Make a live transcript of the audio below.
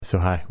So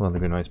hi, welcome to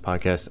the Good Noise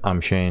Podcast.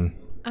 I'm Shane.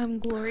 I'm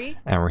Glory.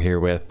 And we're here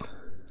with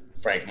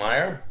Frank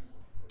Meyer.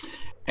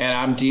 And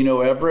I'm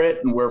Dino Everett,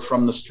 and we're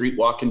from the Street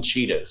Walking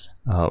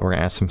Cheetahs. we're going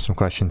to ask them some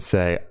questions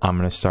today. I'm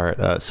going to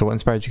start. So what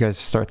inspired you guys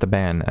to start the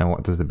band, and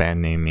what does the band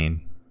name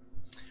mean?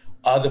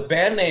 The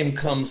band name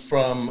comes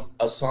from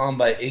a song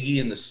by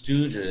Iggy and the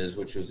Stooges,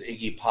 which was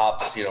Iggy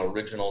Pop's,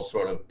 original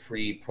sort of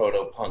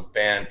pre-proto-punk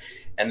band.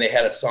 And they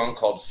had a song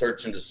called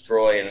Search and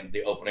Destroy, and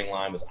the opening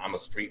line was, "I'm a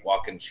street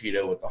walking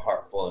cheetah with a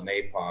heart full of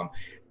napalm."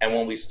 And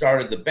when we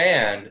started the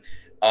band,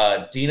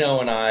 Dino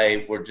and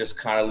I were just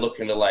kind of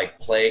looking to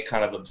play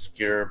kind of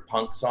obscure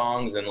punk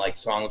songs and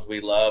songs we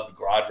loved,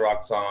 garage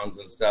rock songs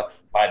and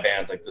stuff by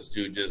bands like the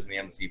Stooges and the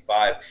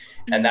MC5.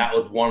 And that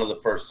was one of the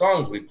first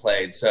songs we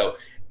played. So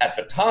at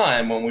the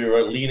time, when we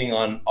were leaning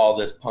on all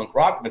this punk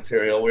rock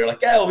material, we were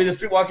like, yeah, we'll be the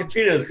Street Walking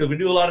Cheetahs because we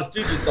do a lot of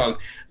Stooges songs.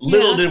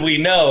 Little did we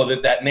know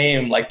that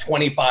name,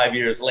 25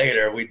 years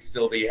later, we'd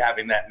still be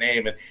having that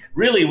name. And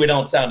really, we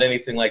don't sound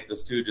anything like the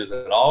Stooges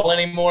at all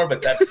anymore,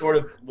 but that sort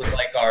of was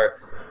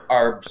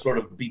our sort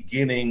of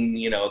beginning,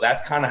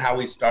 that's kind of how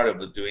we started,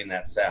 was doing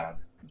that sound.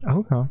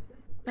 Okay.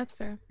 That's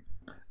fair.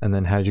 And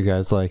then how'd you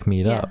guys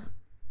meet up?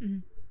 Mm-hmm.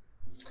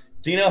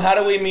 Dino, how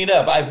do we meet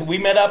up? We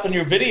met up in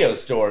your video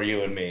store,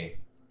 you and me.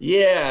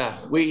 Yeah,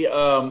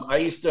 I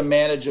used to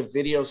manage a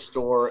video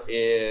store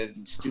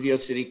in Studio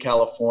City,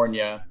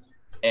 California,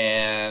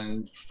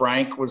 and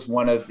Frank was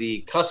one of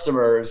the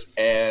customers,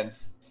 and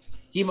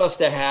he must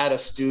have had a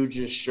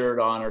Stooges shirt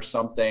on or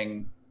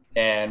something.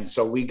 And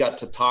so we got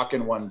to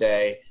talking one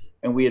day,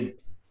 and we had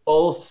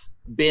both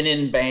been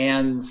in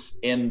bands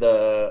in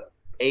the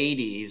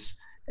 80s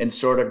and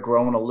sort of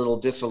grown a little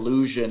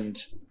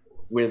disillusioned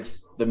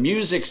with the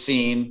music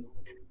scene.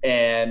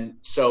 And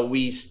so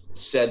we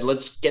said,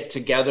 let's get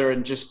together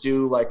and just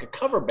do a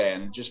cover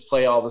band, just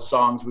play all the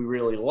songs we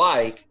really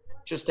like,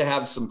 just to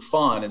have some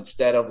fun,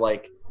 instead of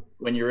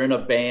when you're in a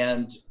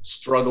band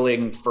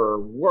struggling for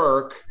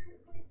work,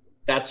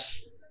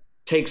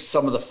 takes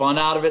some of the fun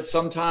out of it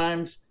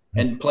sometimes.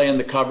 And playing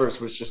the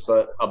covers was just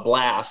a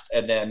blast.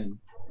 And then,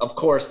 of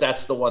course,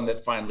 that's the one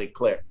that finally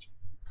clicked.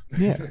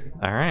 Yeah.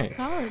 All right.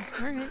 Solid.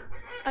 All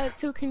right.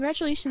 So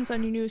congratulations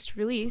on your newest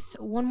release,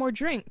 One More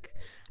Drink.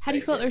 How do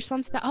you feel the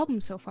response to the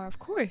album so far? Of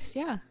course,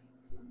 yeah.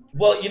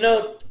 Well,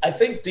 I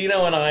think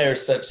Dino and I are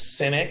such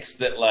cynics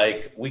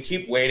that we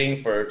keep waiting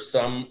for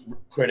some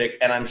critic,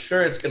 and I'm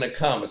sure it's going to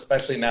come,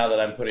 especially now that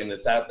I'm putting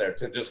this out there,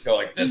 to just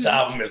go this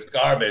album is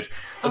garbage.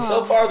 But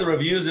so far the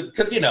reviews,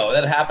 because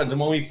that happens.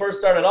 And when we first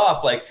started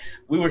off,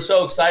 we were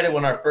so excited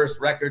when our first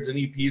records and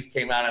EPs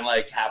came out, and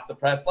half the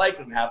press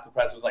liked it and half the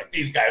press was like,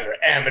 these guys are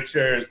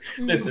amateurs.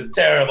 This is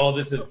terrible.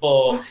 This is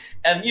bull.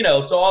 And,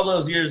 so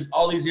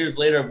all these years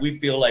later, we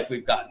feel like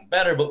we've gotten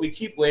better, but we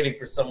keep waiting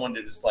for someone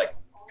to just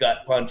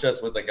gut punch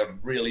us with a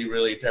really,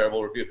 really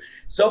terrible review.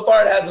 So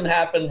far, it hasn't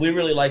happened. We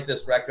really like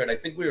this record. I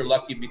think we were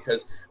lucky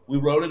because we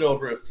wrote it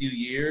over a few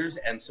years,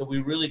 and so we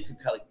really could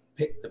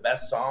pick the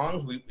best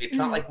songs. It's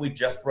not like we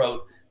just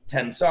wrote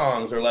 10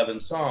 songs or 11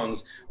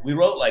 songs. We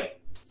wrote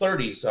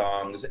 30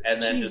 songs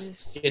and then just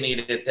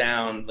skinnied it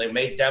down. They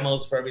made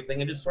demos for everything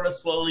and just sort of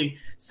slowly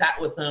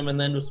sat with them, and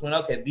then just went,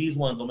 okay, these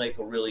ones will make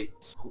a really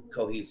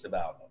cohesive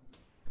album.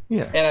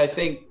 Yeah. And I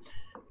think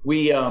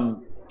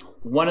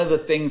one of the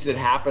things that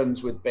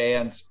happens with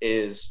bands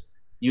is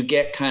you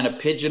get kind of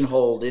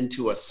pigeonholed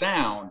into a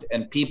sound,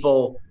 and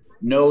people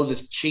know the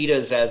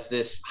Cheetahs as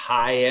this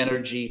high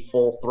energy,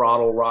 full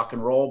throttle rock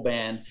and roll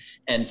band.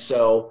 And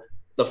so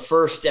the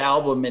first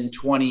album in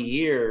 20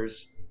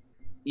 years,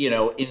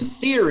 in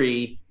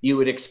theory, you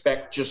would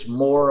expect just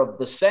more of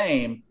the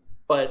same,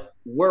 but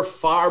we're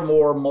far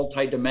more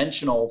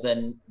multidimensional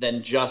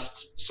than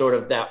just sort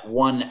of that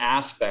one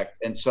aspect.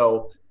 And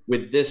so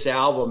with this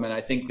album, and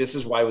I think this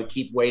is why we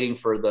keep waiting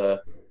for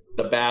the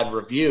bad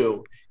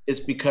review,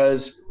 is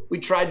because we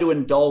tried to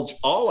indulge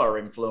all our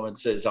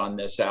influences on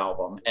this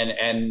album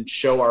and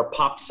show our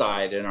pop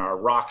side and our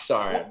rock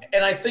side. Well,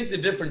 and I think the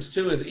difference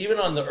too is, even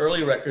on the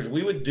early records,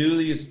 we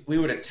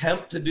would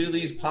attempt to do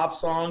these pop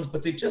songs,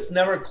 but they just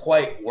never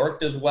quite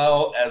worked as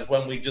well as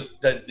when we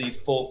just did these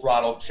full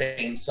throttle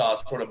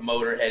chainsaw sort of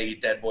Motorheady,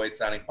 Dead Boys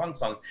sounding punk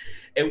songs.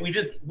 And we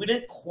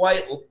didn't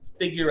quite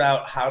figure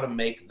out how to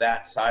make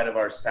that side of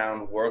our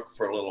sound work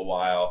for a little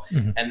while.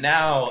 Mm-hmm. And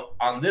now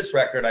on this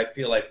record, I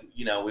feel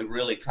we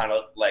really kind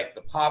of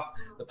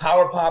the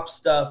power pop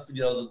stuff,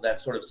 that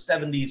sort of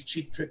 70s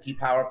cheap, tricky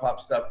power pop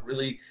stuff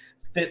really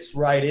fits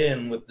right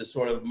in with the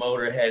sort of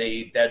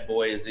Motorheady, Dead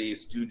Boys-y,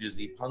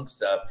 Stooges-y punk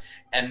stuff.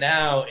 And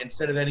now,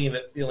 instead of any of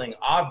it feeling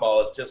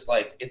oddball,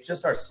 it's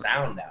just our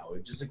sound now.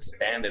 We've just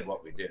expanded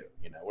what we do.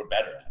 We're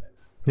better at it.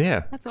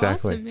 Yeah, that's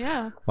exactly. Awesome,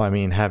 yeah. Well, I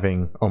mean,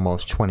 having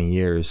almost 20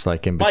 years in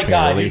between My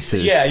God,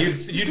 releases.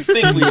 You'd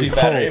think we'd be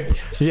better.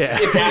 If you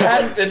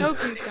hadn't been,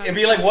 it'd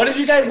be what have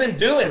you guys been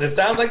doing? It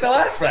sounds like the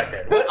last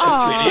record. What,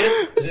 you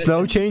idiots?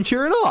 No change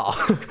here at all.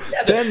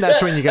 Then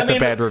that's when you get the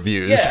bad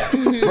reviews.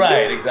 Yeah,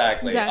 right,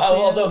 exactly.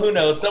 Although, who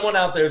knows? Someone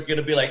out there is going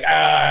to be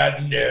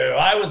no,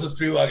 I was a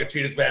Street Walking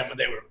Cheetahs fan when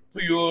they were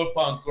pure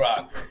punk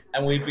rock.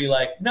 And we'd be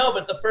like, no,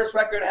 but the first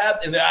record had,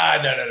 and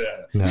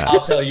no. No. I'll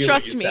tell you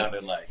Trust what you me.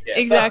 sounded like. Yeah,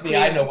 Exactly.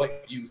 Trust me, I know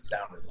what you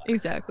sounded like.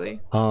 Exactly.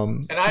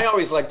 And I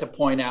always like to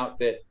point out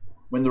that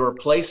when the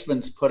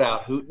Replacements put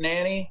out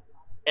Hootenanny,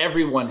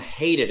 everyone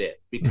hated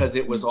it because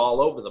it was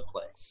all over the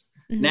place.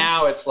 Mhm.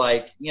 Now it's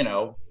like, you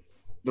know,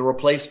 the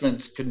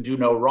Replacements can do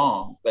no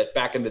wrong. But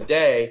back in the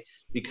day,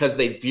 because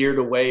they veered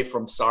away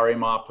from Sorry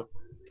Ma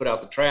put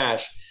out the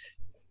trash,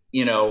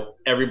 you know,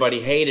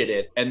 everybody hated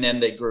it. And then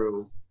they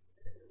grew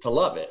to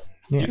love it.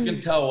 Yeah. You can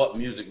tell what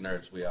music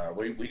nerds we are.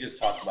 We just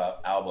talk about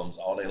albums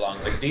all day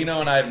long. Like Dino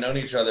and I have known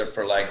each other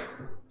for like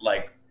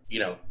you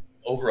know,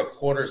 over a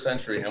quarter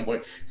century, and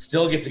we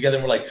still get together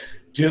and we're like,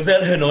 do you have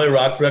that Hanoi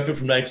Rocks record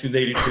from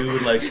 1982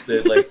 with like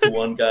the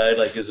one guy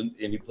like isn't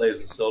and he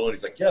plays the solo and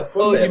he's like, yeah, of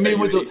course. Oh, you mean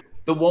with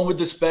the one with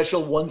the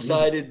special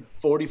one-sided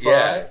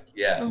 45?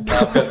 Yeah. Oh. I've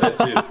got that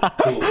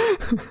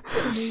too.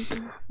 Cool.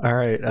 Amazing. All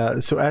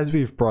right. So as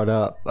we've brought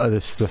up,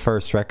 this is the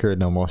first record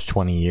in almost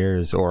 20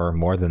 years or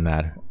more than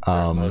that.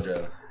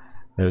 Mojo.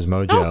 There's Oh,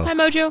 Mojo. hi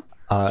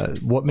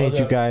Mojo. What made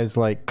you Mojo. guys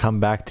like come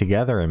back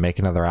together and make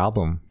another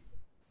album?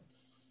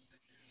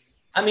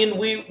 I mean,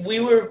 we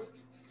were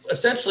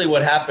essentially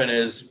what happened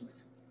is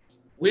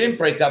we didn't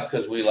break up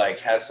because we like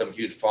had some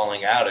huge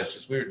falling out. It's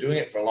just we were doing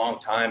it for a long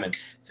time and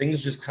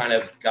things just kind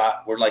of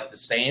were like the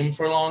same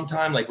for a long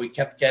time. Like we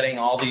kept getting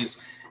all these.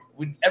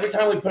 Every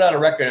time we put out a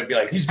record, it'd be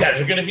like, these guys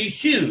are going to be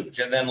huge,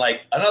 and then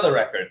like another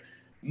record.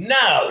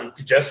 No,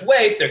 just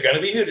wait, they're going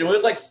to be huge. And it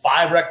was like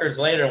 5 records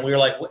later, and we were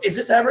like, is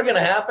this ever going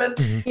to happen?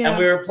 Yeah. And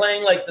we were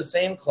playing like the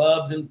same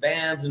clubs and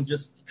bands and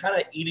just kind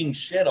of eating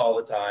shit all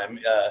the time.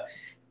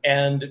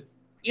 And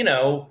you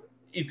know,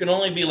 you can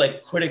only be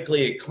like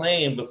critically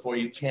acclaimed before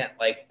you can't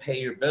like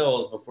pay your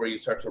bills, before you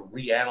start to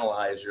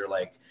reanalyze your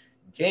like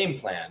game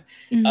plan.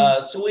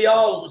 Mhm. So we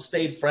all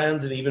stayed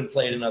friends and even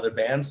played in other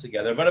bands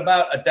together. But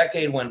about a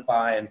decade went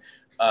by,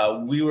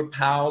 and we were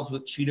pals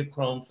with Cheetah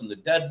Chrome from the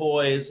Dead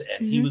Boys,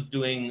 and he Mhm. was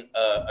doing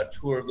a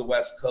tour of the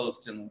West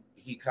Coast, and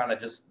he kind of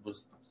just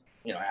was,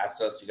 you know,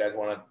 asked us, "You guys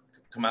want to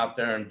come out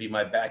there and be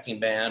my backing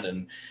band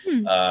and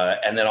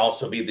then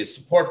also be the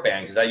support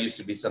band?" Because that used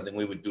to be something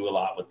we would do a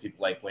lot with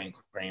people like Wayne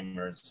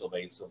Kramer and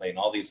Sylvain,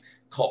 all these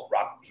cult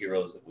rock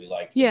heroes that we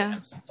liked. Yeah.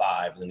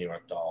 MC5, the New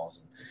York Dolls.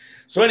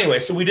 So anyway,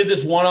 so we did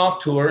this one-off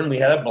tour and we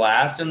had a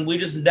blast, and we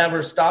just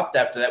never stopped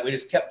after that. We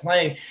just kept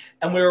playing,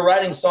 and we were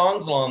writing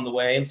songs along the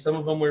way, and some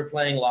of them we were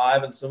playing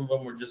live and some of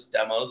them were just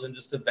demos, and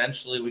just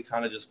eventually we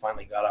kind of just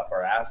finally got off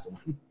our ass and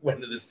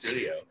went to the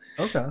studio.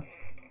 Okay.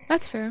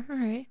 That's fair. All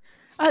right.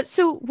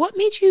 So what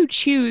made you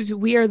choose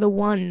We Are the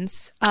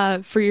Ones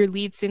for your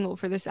lead single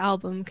for this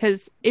album?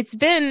 Because it's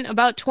been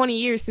about 20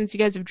 years since you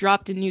guys have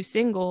dropped a new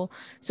single.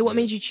 So what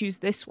made you choose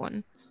this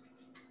one?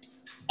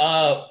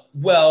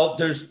 Well,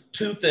 there's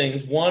 2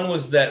 things. One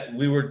was that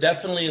we were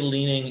definitely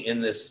leaning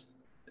in this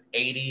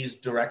 80s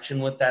direction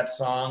with that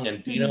song.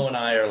 And Dino and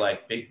I are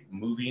like big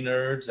movie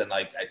nerds. And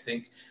like, I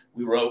think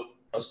we wrote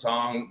a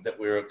song that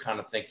we were kind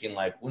of thinking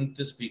like, wouldn't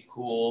this be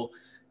cool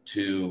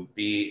to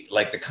be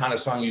like the kind of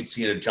song you'd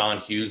see in a John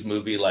Hughes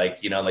movie,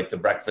 like, you know, like The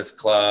Breakfast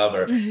Club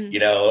or, you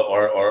know,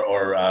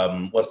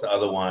 or what's the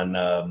other one?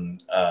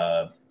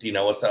 Do you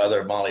know what's the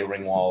other Molly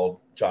Ringwald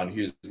John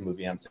Hughes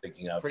movie I'm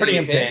thinking of? Pretty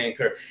in Pink,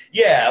 or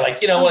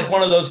like, you know, like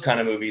one of those kind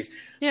of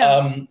movies.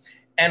 Yeah.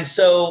 And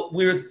so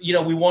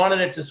we wanted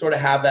it to sort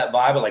of have that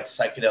vibe of like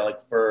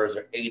psychedelic furs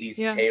or 80s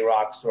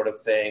K-rock sort of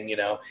thing, you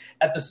know.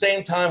 At the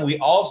same time, we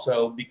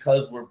also,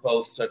 because we're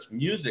both such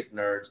music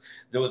nerds,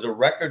 there was a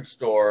record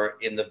store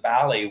in the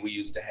Valley we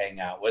used to hang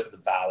out with. The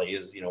Valley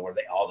is, you know, where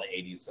all the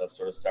 80s stuff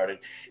sort of started.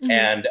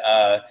 And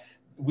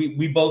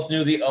we both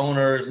knew the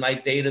owners, and I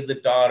dated the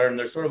daughter, and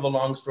there's sort of a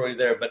long story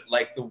there. But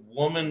like the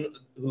woman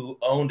who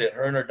owned it,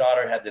 her and her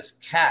daughter had this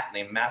cat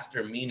named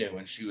Master Minou,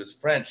 and she was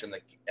French, and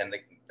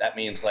that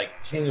means like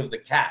king of the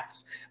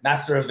cats,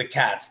 master of the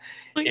cats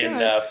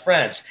in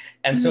French.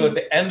 And so at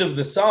the end of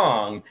the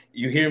song,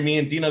 you hear me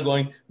and Dino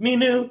going,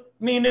 Minou,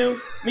 Minou,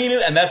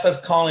 Minou, and that's us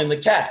calling the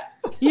cat.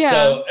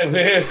 Yeah.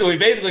 So we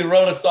basically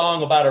wrote a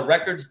song about a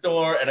record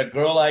store and a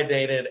girl I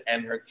dated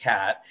and her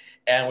cat.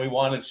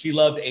 And she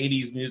loved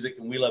 80s music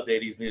and we loved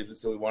 80s music.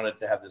 So we wanted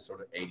to have this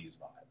sort of 80s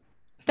vibe.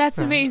 That's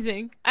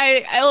amazing.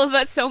 I love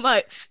that so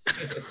much.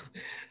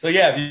 So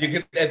yeah, you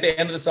can, at the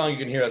end of the song, you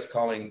can hear us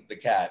calling the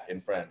cat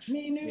in French.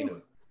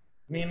 Minou.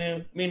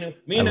 Minou, Minou,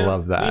 Minou. I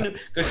love that.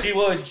 Because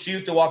she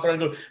used to walk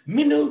around and go,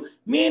 Minou,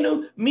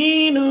 Minou,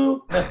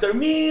 Minou, Master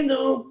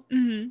Minou.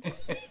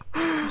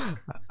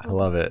 I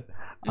love it.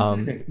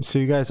 So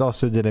you guys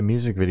also did a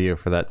music video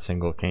for that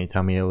single. Can you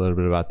tell me a little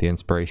bit about the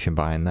inspiration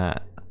behind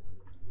that?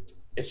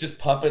 It's just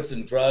puppets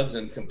and drugs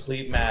and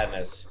complete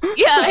madness.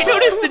 Yeah, I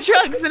noticed the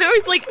drugs, and I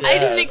was like, I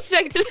didn't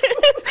expect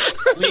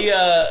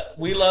it.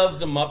 We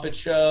love the Muppet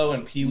Show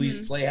and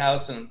Pee-wee's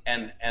Playhouse and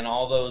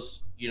all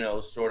those, you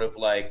know, sort of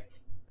like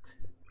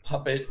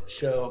puppet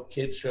show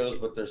kid shows,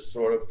 but they're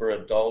sort of for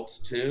adults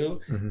too.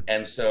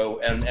 And so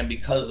and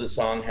because the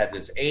song had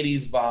this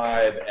 80s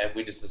vibe, and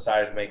we just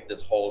decided to make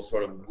this whole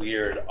sort of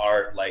weird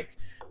art, like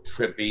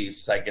trippy,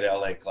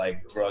 psychedelic,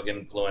 like drug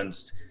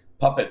influenced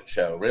puppet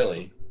show,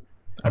 really.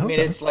 I mean,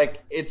 it's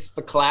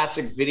the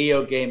classic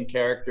video game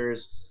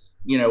characters,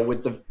 you know,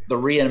 with the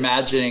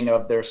reimagining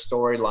of their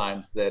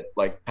storylines that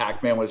like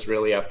Pac-Man was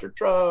really after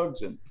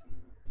drugs and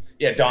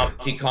yeah,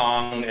 Donkey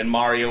Kong and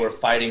Mario are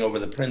fighting over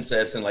the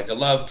princess and like a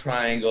love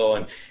triangle,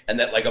 and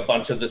that like a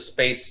bunch of the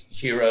space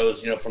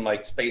heroes, you know, from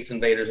like Space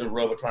Invaders and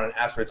Robotron and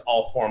Asteroids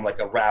all form like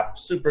a rap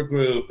super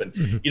group, and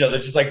you know, they're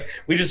just like,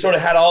 we just sort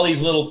of had all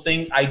these little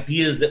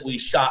ideas that we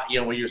shot,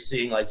 you know, where you're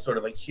seeing like sort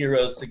of like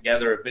heroes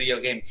together, video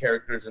game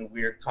characters in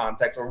weird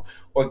contexts,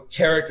 or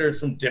characters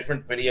from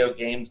different video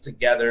games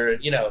together,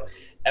 you know,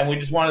 and we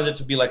just wanted it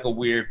to be like a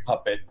weird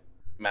puppet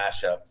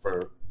mashup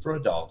for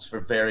adults, for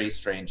very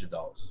strange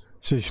adults.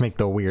 So just make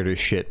the weirdest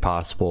shit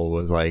possible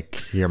was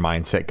like your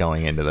mindset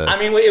going into this. I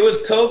mean, it was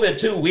COVID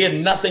too. We had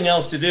nothing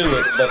else to do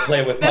but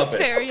play with puppets.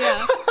 That's fair,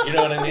 yeah. You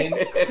know what I mean?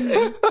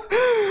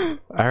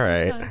 All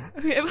right.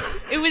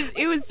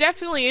 It was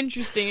definitely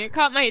interesting. It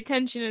caught my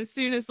attention as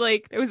soon as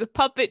like there was a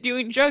puppet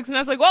doing drugs, and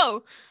I was like,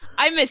 whoa.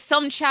 I missed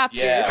some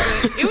chapters,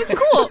 but it was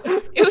cool.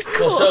 It was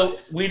cool. Well, so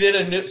we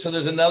did so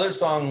there's another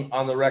song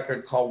on the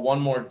record called One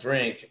More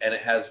Drink, and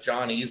it has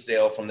John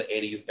Easdale from the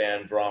 80s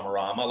band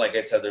Dramarama. Like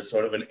I said, there's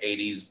sort of an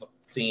 80s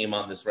theme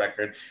on this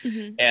record.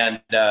 Mm-hmm.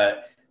 And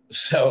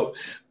so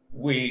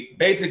we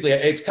basically,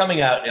 it's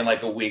coming out in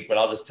like a week, but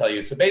I'll just tell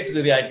you. So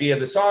basically the idea of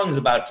the song is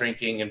about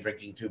drinking and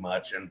drinking too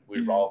much, and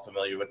we're all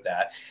familiar with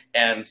that.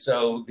 And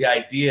so the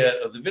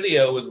idea of the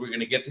video was we're going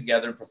to get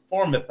together and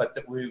perform it, but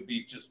that we would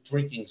be just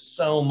drinking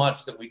so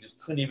much that we just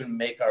couldn't even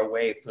make our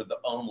way through the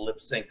own lip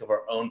sync of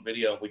our own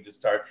video. And we just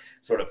start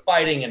sort of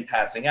fighting and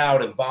passing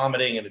out and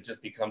vomiting, and it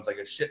just becomes like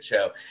a shit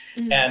show.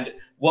 Mm-hmm. And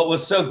what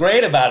was so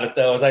great about it,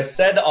 though, is I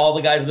said to all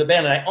the guys in the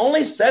band, and I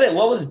only said it,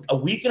 what was it, a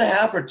week and a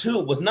half or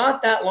two? It was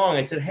not that long.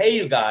 I said, hey,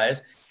 you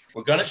guys,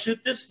 we're going to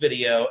shoot this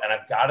video, and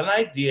I've got an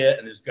idea,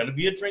 and there's going to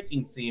be a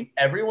drinking theme.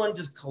 Everyone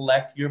just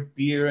collect your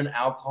beer and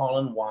alcohol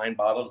and wine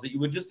bottles that you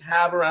would just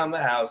have around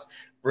the house,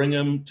 bring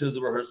them to the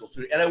rehearsal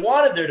studio. And I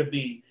wanted there to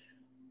be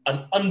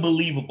an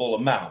unbelievable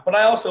amount, but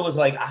I also was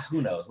like,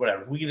 who knows,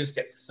 whatever. If we could just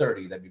get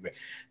 30, that'd be great.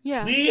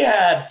 Yeah. We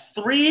had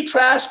 3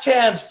 trash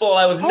cans full.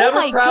 I was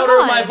never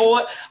prouder of my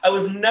boy. I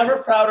was never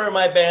prouder of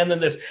my band than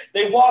this.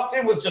 They walked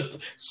in with just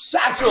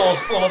satchels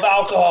full of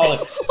alcohol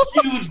and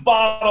huge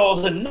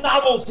bottles and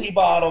novelty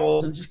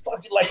bottles and just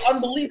fucking like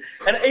unbelievable.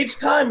 And each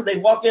time they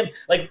walk in,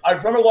 like our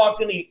drummer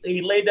walked in,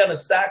 he laid down a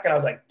sack, and I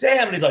was like,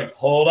 damn. And he's like,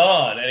 hold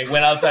on. And he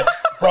went outside,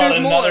 brought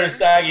another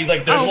sack. He's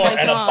like, there's more,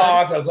 and a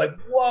box. I was like,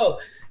 whoa.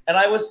 And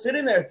I was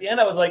sitting there at the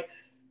end. I was like,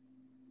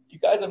 you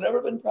guys have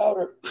never been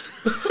prouder.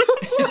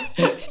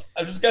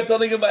 I've just got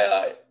something in my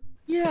eye.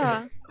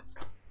 Yeah.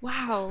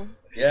 Wow.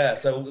 Yeah.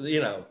 So, you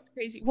know.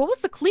 Crazy. What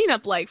was the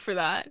cleanup like for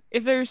that?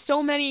 If there's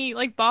so many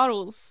like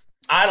bottles.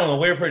 I don't know.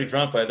 We were pretty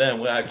drunk by then.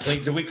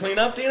 Did we clean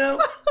up, do you know?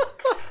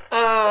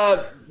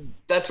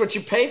 That's what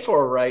you pay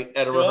for, right?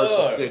 At a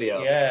rehearsal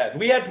studio. Yeah.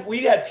 We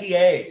had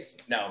PAs.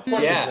 No, of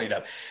course we cleaned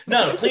up.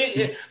 No,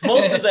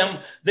 most of them,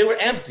 they were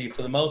empty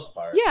for the most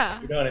part. Yeah.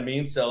 You know what I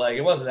mean? So like,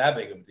 it wasn't that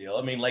big of a deal.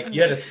 I mean, like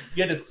you had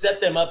to set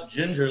them up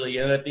gingerly,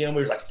 and at the end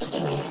we were like,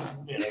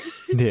 you know,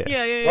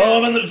 yeah.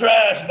 Throw them in the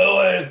trash,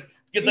 boys.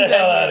 Get the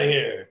hell out of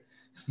here.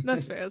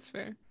 That's fair. That's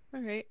fair.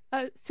 All right.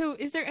 So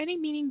is there any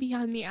meaning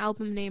behind the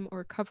album name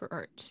or cover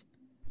art?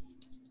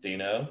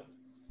 Dino?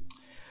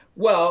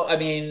 Well, I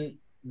mean,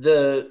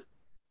 the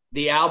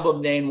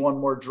album name One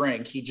More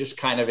Drink, he just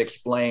kind of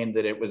explained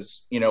that it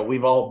was, you know,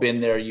 we've all been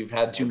there. You've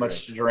had too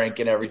much to drink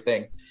and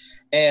everything.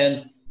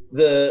 And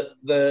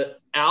the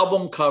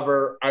album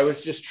cover, I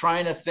was just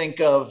trying to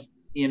think of,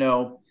 you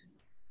know,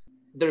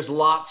 there's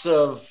lots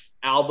of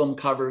album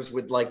covers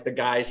with like the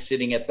guys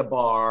sitting at the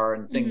bar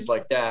and things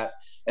like that.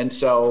 And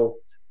so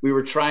we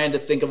were trying to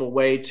think of a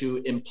way to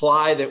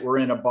imply that we're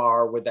in a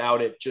bar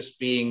without it just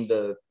being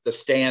the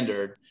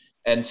standard.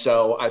 And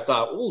so I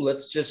thought,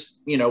 let's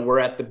just, you know, we're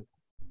at the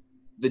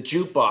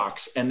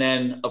jukebox. And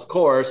then of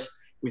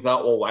course we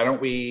thought, well, why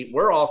don't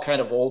we're all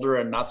kind of older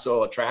and not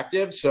so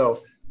attractive.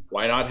 So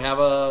why not have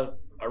a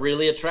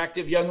really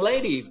attractive young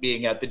lady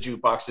being at the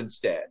jukebox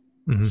instead?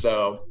 Mm-hmm.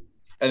 So,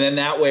 and then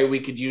that way we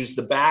could use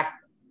the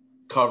back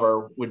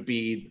cover would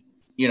be,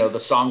 you know, the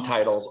song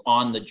titles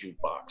on the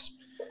jukebox.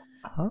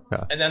 Okay.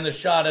 And then the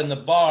shot in the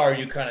bar,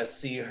 you kind of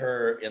see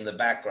her in the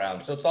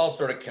background. So it's all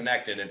sort of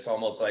connected. It's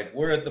almost like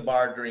we're at the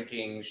bar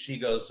drinking. She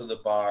goes to the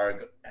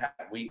bar.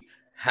 We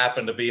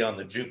happen to be on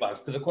the jukebox.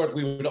 Because, of course,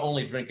 we would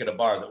only drink at a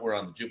bar that we're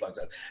on the jukebox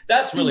at.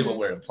 That's really what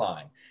we're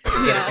implying.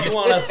 If you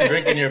want us to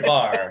drink in your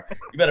bar,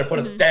 you better put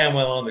us damn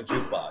well on the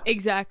jukebox.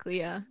 Exactly,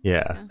 yeah.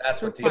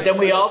 That's what. But then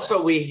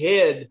we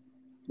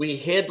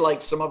hid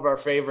like some of our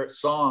favorite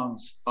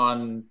songs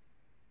on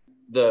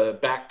the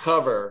back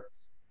cover.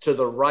 To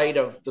the right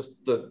of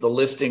the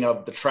listing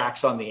of the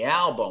tracks on the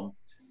album,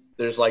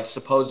 there's like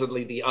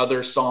supposedly the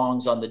other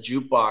songs on the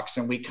jukebox,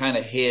 and we kind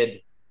of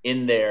hid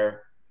in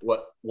there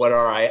what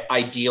our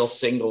ideal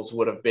singles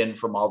would have been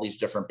from all these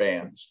different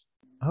bands.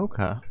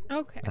 Okay.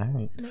 Okay. All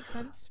right. Makes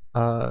sense.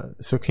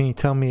 So can you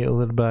tell me a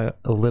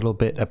little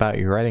bit about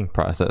your writing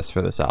process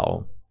for this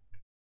album?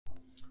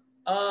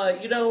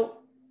 You know,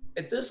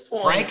 at this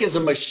point, Frank is a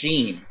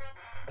machine.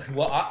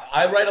 well,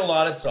 I write a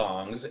lot of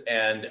songs,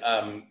 and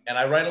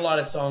I write a lot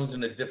of songs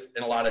in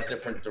a lot of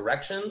different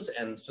directions,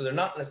 and so they're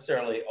not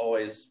necessarily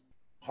always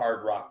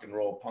hard rock and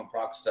roll, punk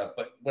rock stuff.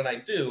 But when I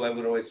do, I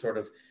would always sort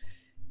of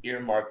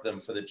earmark them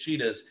for the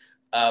Cheetahs.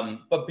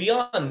 But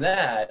beyond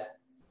that,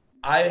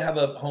 I have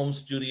a home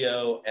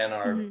studio, and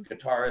our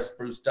guitarist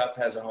Bruce Duff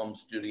has a home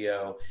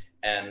studio,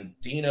 and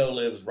Dino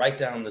lives right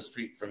down the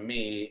street from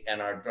me,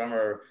 and our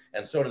drummer,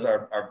 and so does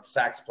our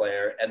sax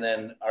player, and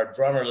then our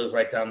drummer lives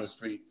right down the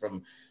street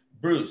from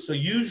Bruce. So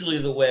usually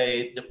the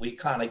way that we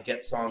kind of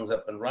get songs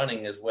up and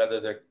running is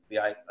whether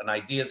an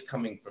idea is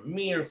coming from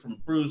me or from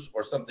Bruce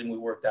or something we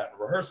worked out in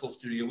a rehearsal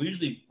studio. We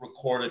usually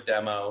record a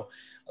demo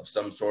of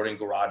some sort in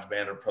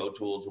GarageBand or Pro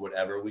Tools or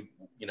whatever. We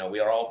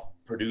are all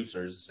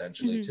producers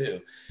essentially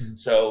too.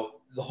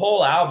 So the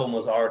whole album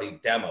was already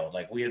demoed.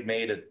 Like we had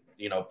made it,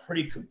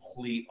 pretty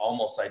complete,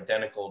 almost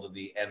identical to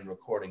the end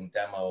recording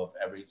demo of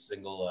every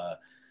single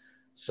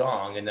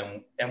song.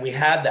 And we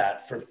had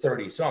that for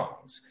 30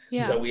 songs.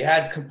 Yeah. So we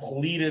had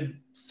completed,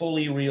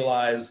 fully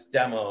realized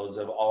demos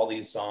of all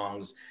these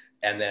songs,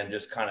 and then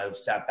just kind of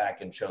sat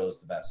back and chose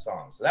the best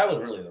songs. So that was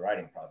really the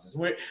writing process.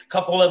 A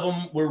couple of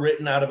them were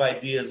written out of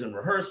ideas in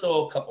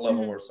rehearsal. A couple of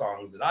them were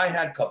songs that I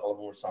had. A couple of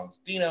them were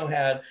songs Dino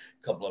had. A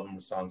couple of them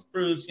were songs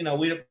Bruce.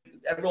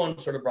 Everyone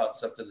sort of brought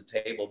stuff to the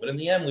table. But in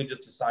the end, we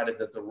just decided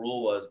that the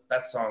rule was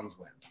best songs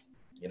win.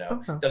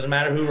 Okay. Doesn't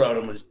matter who wrote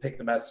them. We'll just pick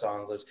the best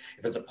songs.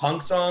 If it's a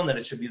punk song, then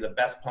it should be the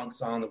best punk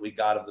song that we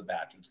got of the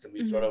batch. If it's going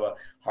to be sort of a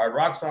hard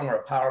rock song or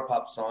a power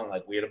pop song,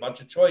 like we had a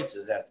bunch of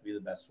choices. It has to be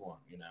the best one,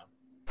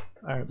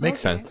 All right,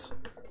 makes sense.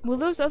 Will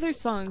those other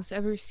songs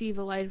ever see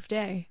the light of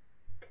day?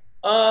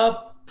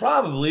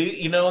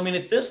 Probably.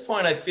 At this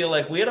point, I feel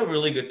like we had a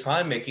really good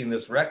time making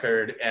this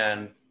record,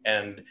 and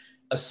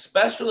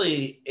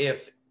especially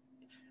if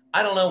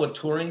I don't know what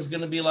touring's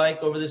going to be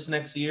like over this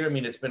next year. I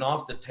mean, it's been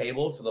off the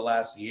table for the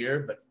last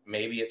year, but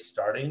maybe it's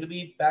starting to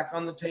be back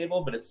on the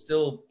table. But it's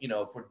still,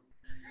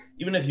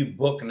 even if you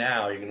book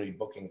now, you're going to be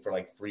booking for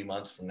like 3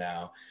 months from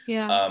now.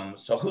 Yeah.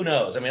 So who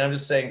knows? I mean, I'm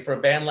just saying, for a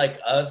band like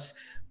us,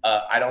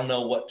 I don't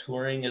know what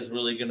touring is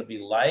really going to be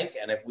like.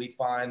 And if we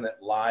find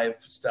that live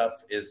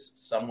stuff is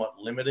somewhat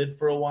limited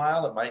for a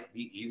while, it might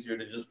be easier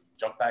to just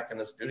jump back in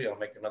the studio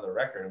and make another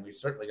record. And we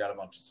certainly got a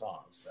bunch of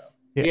songs. So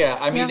Yeah,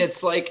 I mean,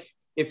 it's like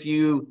if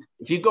you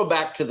go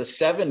back to the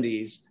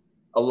 70s,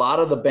 a lot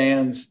of the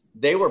bands,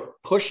 they were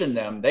pushing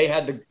them. They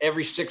had to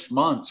every 6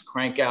 months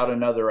crank out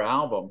another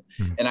album.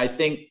 And I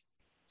think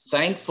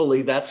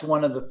thankfully that's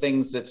one of the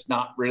things that's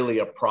not really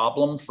a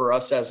problem for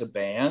us as a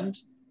band.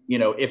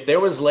 If there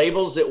was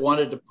labels that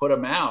wanted to put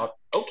them out,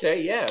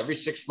 okay, yeah, every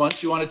 6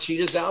 months you want a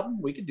Cheetahs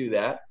album, we could do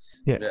that.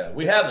 Yeah,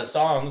 we have the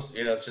songs,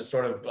 it's just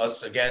sort of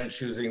us again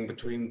choosing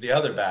between the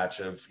other batch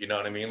of, you know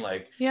what I mean?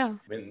 Like, yeah.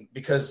 I mean,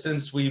 because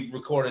since we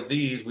recorded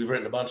these, we've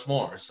written a bunch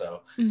more.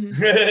 So,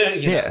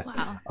 Yeah,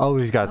 Wow.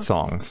 always got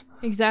songs.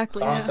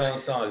 Exactly.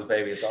 Songs,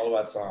 baby. It's all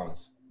about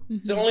songs.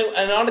 It's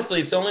honestly,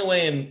 it's the only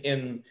way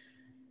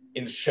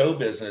in show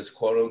business,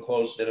 quote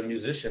unquote, that a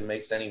musician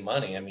makes any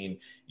money. I mean,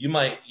 you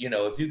might,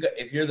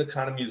 if you're the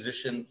kind of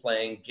musician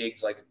playing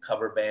gigs like a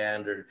cover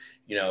band or,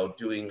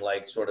 doing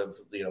like sort of,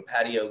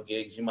 patio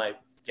gigs, you might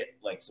get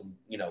like some,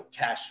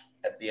 cash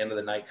at the end of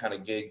the night kind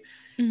of gig.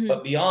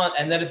 But beyond,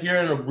 and then if you're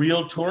in a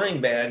real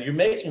touring band, you're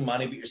making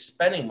money, but you're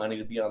spending money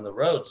to be on the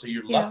road. So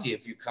you're lucky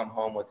if you come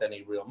home with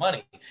any real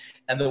money.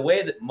 And the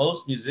way that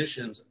most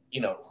musicians,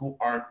 who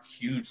aren't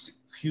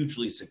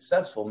hugely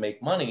successful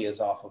make money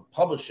is off of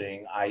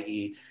publishing,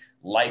 i.e.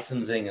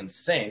 licensing and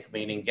sync,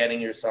 meaning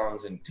getting your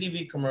songs in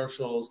TV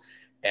commercials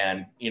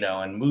and,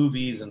 and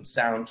movies and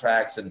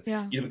soundtracks. And,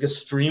 because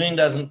streaming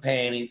doesn't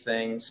pay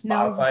anything,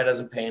 Spotify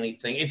doesn't pay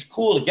anything. It's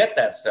cool to get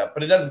that stuff,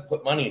 but it doesn't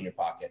put money in your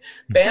pocket.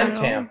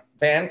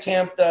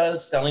 Bandcamp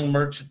does, selling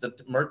merch at the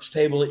merch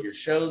table at your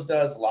shows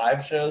does,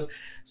 live shows.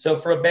 So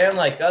for a band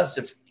like us,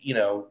 if,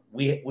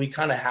 we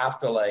kind of have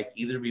to like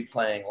either be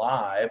playing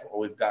live or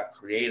we've got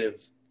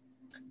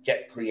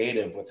get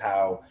creative with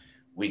how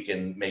we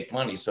can make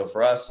money. So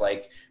for us,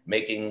 like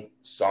making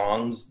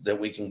songs that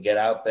we can get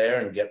out there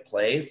and get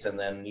placed, and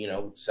then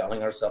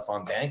selling our stuff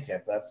on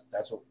Bandcamp,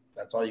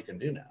 that's all you can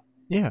do now.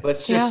 Yeah,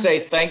 let's just say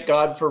thank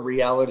God for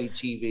reality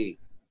TV.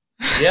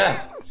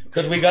 Yeah,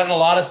 because we've gotten a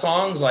lot of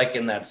songs like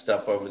in that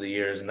stuff over the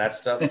years, and that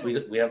stuff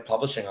we have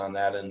publishing on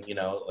that, and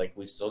like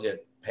we still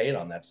get paid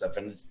on that stuff.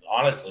 And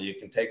honestly, you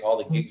can take all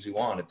the gigs you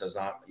want, it does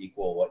not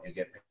equal what you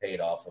get paid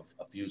off of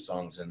a few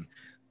songs in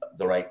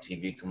the right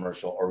TV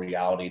commercial or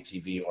reality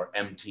TV or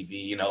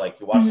MTV. Like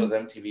you watch those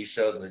MTV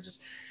shows and they're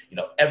just,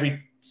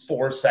 every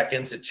 4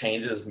 seconds it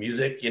changes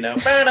music, It's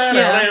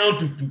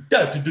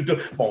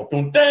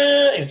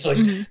like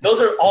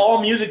those are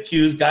all music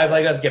cues guys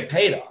like us get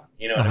paid on,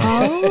 what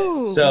I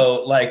mean?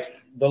 So like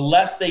the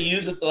less they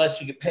use it, the less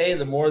you get paid.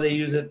 The more they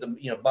use it, the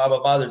blah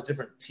blah blah. There's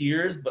different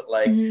tiers, but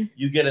like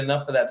you get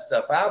enough of that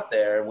stuff out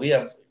there. We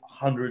have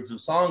hundreds of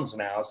songs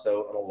now,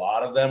 so a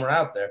lot of them are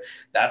out there.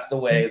 That's the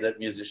way that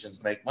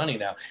musicians make money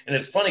now. And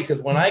it's funny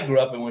because when I grew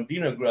up and when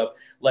Dino grew up,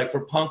 like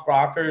for punk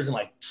rockers and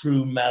like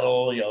true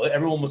metal, you know,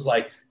 everyone was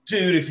like,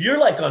 dude, if you're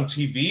like on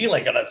TV,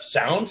 like on a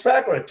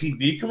soundtrack or a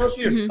TV commercial,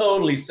 you're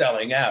totally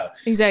selling out.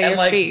 Exactly. And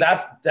like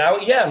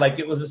that, yeah, like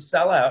it was a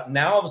sellout.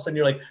 Now all of a sudden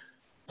you're like,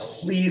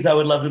 please, I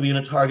would love to be in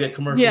a Target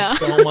commercial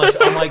so much.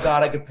 Oh my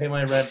God, I could pay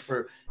my rent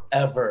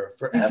forever.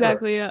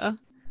 Exactly, yeah.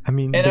 I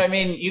mean,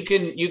 you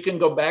can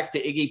go back to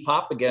Iggy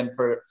Pop again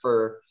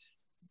for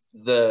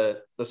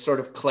the sort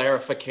of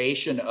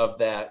clarification of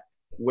that,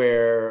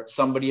 where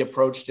somebody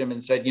approached him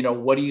and said, you know,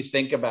 what do you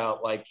think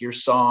about like your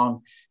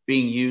song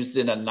being used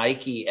in a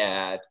Nike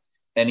ad?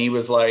 And he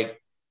was like,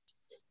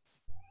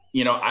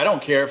 you know, I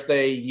don't care if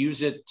they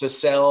use it to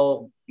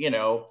sell, you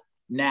know,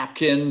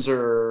 napkins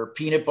or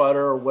peanut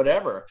butter or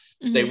whatever.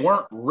 They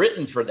weren't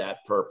written for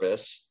that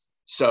purpose.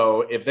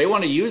 So if they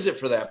want to use it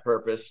for that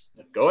purpose,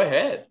 go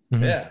ahead.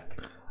 Yeah.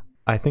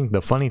 I think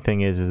the funny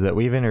thing is that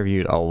we've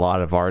interviewed a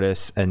lot of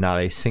artists and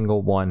not a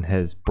single one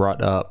has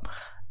brought up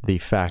the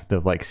fact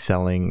of like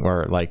selling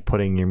or like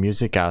putting your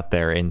music out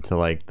there into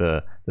like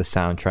the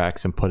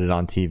soundtracks and put it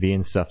on TV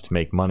and stuff to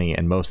make money.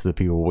 And most of the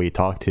people we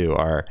talk to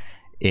are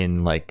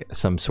in like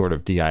some sort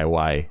of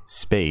DIY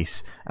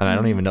space, and I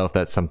don't even know if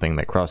that's something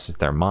that crosses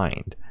their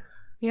mind.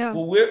 Yeah.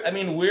 Well, we're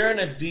in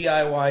a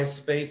DIY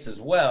space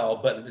as well,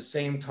 but at the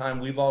same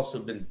time, we've also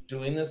been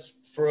doing this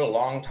for a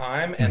long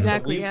time, and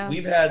exactly,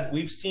 so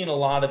we've seen a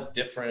lot of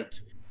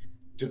different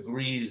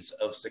degrees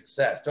of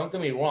success. Don't get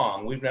me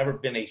wrong, we've never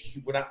been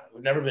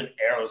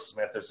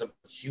Aerosmith or some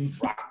huge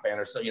rock band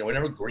or so, you know, we're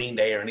never Green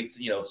Day or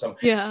anything, you know, some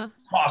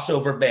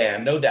crossover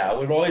band, no doubt.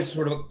 We're always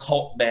sort of a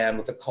cult band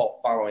with a cult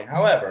following.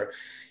 However,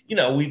 you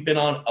know, we've been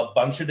on a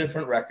bunch of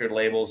different record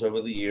labels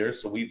over the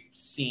years, so we've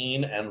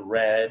seen and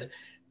read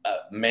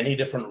many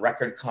different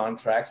record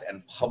contracts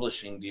and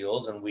publishing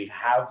deals, and we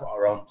have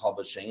our own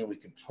publishing and we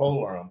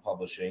control our own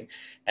publishing,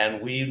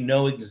 and we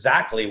know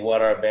exactly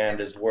what our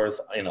band is worth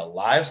in a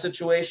live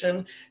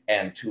situation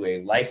and to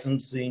a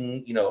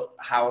licensing, you know,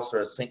 house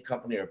or a sync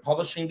company or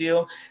publishing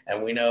deal,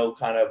 and we know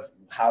kind of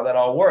how that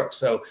all works.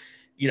 So,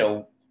 you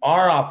know,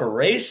 our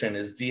operation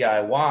is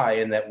DIY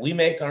in that we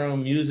make our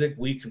own music,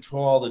 we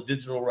control all the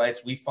digital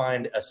rights, we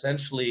find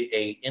essentially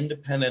a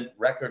independent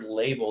record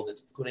label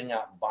that's putting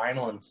out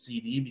vinyl and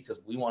CD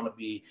because we want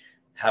to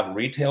have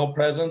retail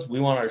presence. We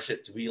want our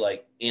shit to be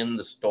like in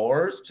the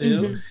stores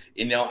too.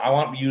 You know, I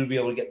want you to be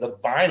able to get the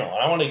vinyl.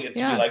 I want to get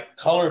to be like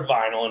colored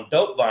vinyl and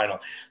dope vinyl.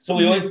 So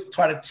we always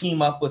try to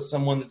team up with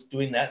someone that's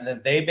doing that, and then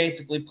they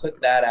basically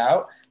put that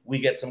out. We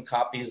get some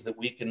copies that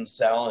we can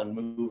sell and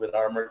move at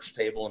our merch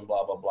table and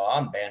blah, blah, blah,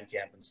 on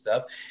Bandcamp and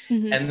stuff.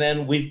 And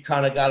then we've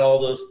kind of got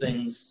all those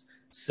things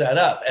set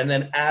up. And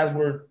then as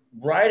we're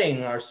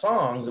writing our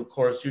songs, of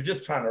course, you're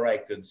just trying to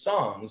write good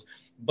songs,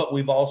 but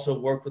we've also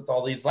worked with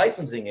all these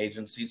licensing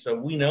agencies. So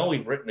we know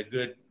we've written a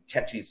good,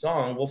 catchy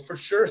song. We'll for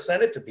sure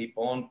send it to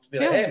people and be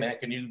like, hey, man,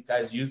 can you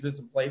guys use this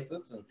and place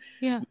this? And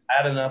we've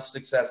had enough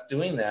success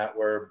doing that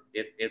where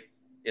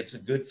it's a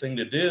good thing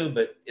to do,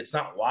 but it's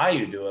not why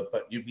you do it,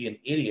 but you'd be an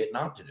idiot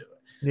not to do it.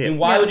 Yeah. I mean,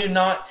 why would you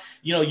not,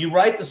 you know, you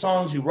write the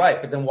songs you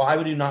write, but then why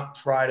would you not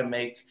try to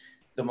make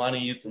the money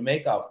you can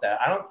make off that?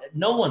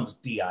 No one's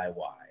DIY.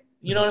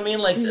 You know what I mean?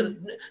 Like no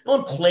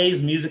one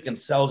plays music and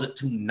sells it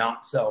to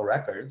not sell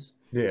records.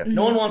 Yeah.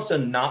 No one wants to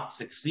not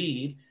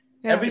succeed.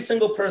 Yeah. Every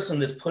single person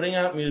that's putting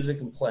out music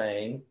and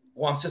playing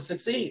wants to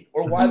succeed,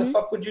 or why the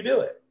fuck would you do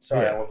it?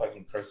 Sorry, I don't know if I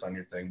can curse on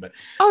your thing, but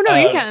oh no,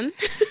 you can.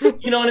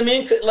 You know what I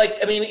mean? Like,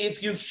 I mean,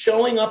 if you're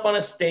showing up on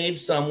a stage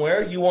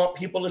somewhere, you want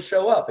people to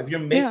show up. If you're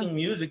making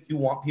music, you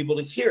want people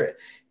to hear it.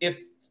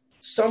 If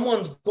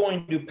someone's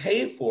going to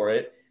pay for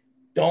it,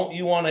 don't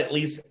you want to at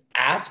least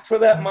ask for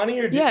that money?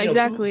 Or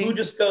exactly. Who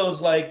just goes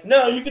like,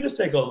 no, you can just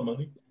take all the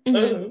money. I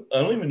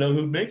don't even know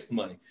who makes the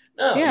money.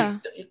 No,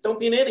 don't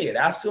be an idiot.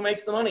 Ask who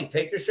makes the money.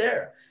 Take your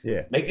share.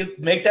 Yeah.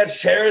 Make that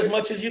share as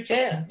much as you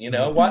can. You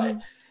know why?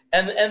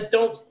 And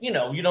don't, you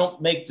know, you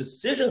don't make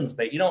decisions,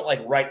 but you don't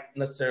like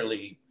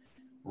necessarily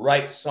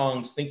write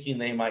songs thinking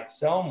they might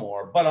sell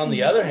more. But on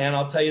the other hand,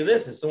 I'll tell you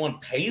this: if someone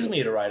pays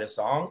me to write a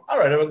song, I'll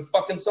write whatever the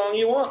fucking song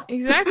you want.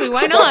 Exactly.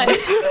 Why not?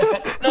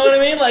 Know what I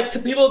mean?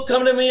 Like people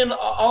come to me and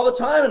all the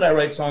time, and I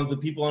write songs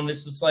with people, and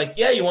it's just like,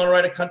 yeah, you want to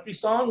write a country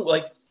song?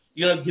 Like,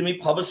 you know, give me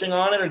publishing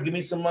on it or give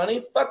me some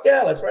money. Fuck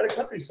yeah, let's write a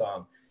country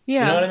song.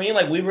 Yeah. You know what I mean?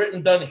 Like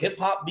we've done hip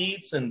hop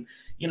beats and,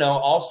 you know,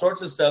 all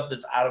sorts of stuff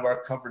that's out of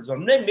our comfort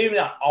zone. Maybe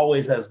not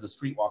always as the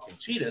streetwalking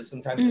cheetahs,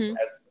 sometimes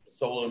as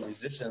solo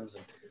musicians.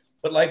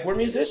 But like, we're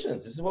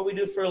musicians. This is what we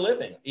do for a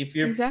living. If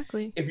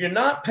you're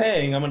not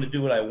paying, I'm going to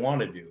do what I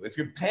want to do. If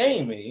you're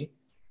paying me,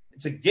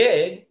 it's a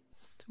gig.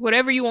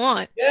 Whatever you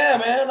want.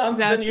 Yeah, man.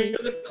 Then you're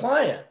the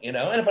client, you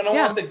know. And if I don't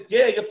want the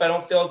gig, if I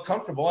don't feel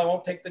comfortable, I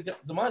won't take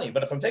the money.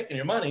 But if I'm taking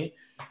your money,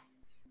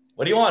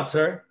 what do you want,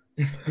 sir?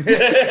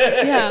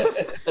 Yeah.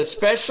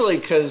 Especially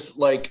because,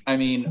 like, I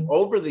mean,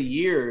 over the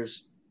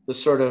years, the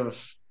sort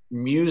of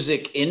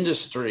music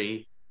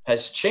industry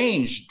has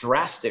changed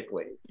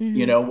drastically.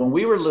 You know, when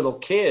we were little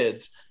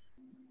kids,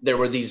 there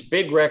were these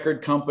big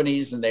record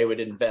companies, and they would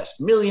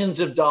invest millions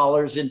of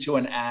dollars into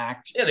an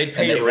act. Yeah, they'd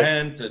pay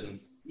rent and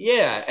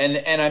yeah,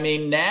 and I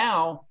mean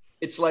now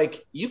it's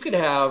like you could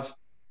have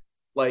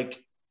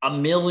like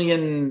 1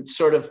 million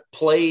sort of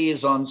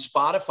plays on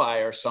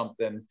Spotify or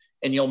something,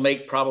 and you'll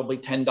make probably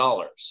 $10.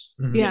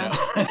 Yeah.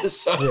 You know?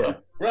 So Yeah.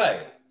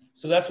 right.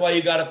 So that's why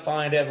you got to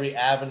find every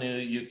avenue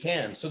you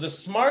can. So the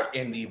smart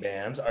indie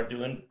bands are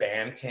doing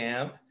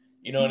Bandcamp.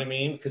 You know what I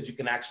mean? Because you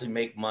can actually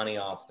make money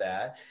off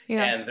that.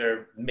 Yeah. And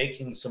they're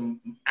making some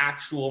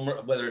actual,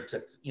 whether it's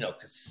a,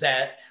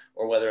 cassette,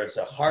 or whether it's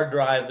a hard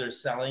drive they're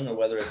selling, or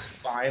whether it's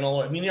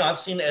vinyl. I mean, I've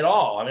seen it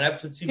all. I mean, I've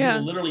seen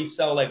people literally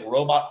sell like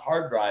robot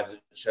hard drives at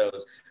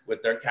shows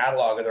with their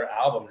catalog of their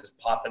album, just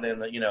popping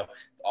in,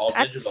 all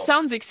that digital.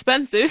 Sounds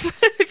expensive.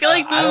 I feel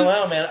like those... I don't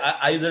know,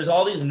 man. There's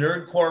all these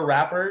nerdcore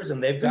rappers,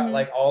 and they've got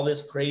like all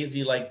this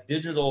crazy like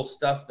digital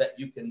stuff that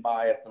you can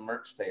buy at the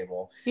merch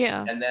table.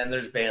 Yeah. And then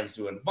there's bands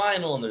doing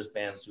vinyl, and there's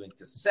bands doing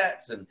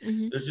cassettes, and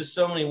there's just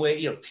so many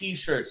ways,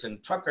 T-shirts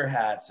and trucker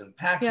hats and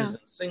patches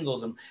and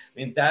singles. And I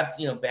mean, that's,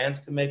 bands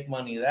can make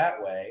money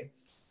that way.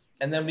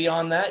 And then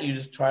beyond that, you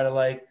just try to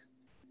like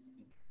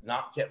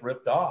not get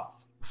ripped off.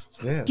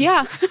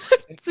 Yeah.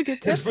 It's a good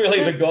tip. It's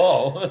really the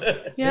goal.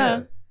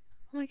 Yeah.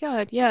 Oh my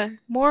God. Yeah.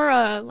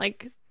 More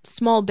like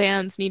small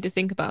bands need to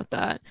think about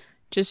that.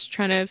 Just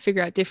trying to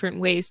figure out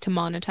different ways to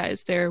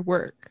monetize their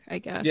work, I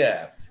guess.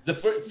 Yeah.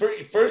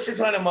 First you're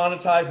trying to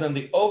monetize, then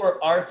the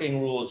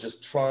overarching rule is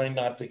just trying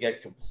not to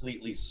get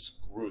completely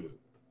screwed.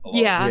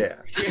 Yeah.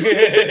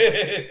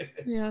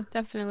 Yeah,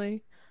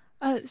 definitely.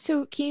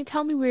 So can you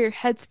tell me where your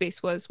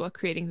headspace was while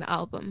creating the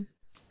album?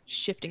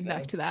 Shifting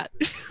back to that.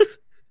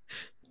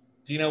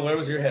 Dino, where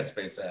was your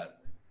headspace at?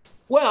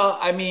 Well,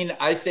 I mean,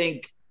 I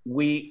think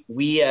we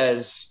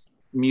as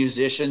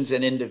musicians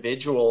and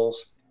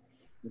individuals,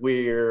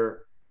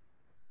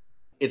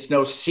 it's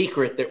no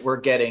secret that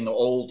we're getting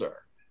older.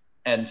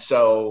 And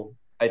so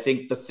I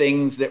think the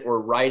things that we're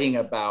writing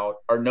about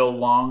are no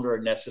longer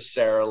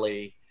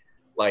necessarily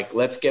like,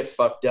 let's get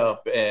fucked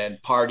up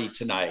and party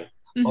tonight.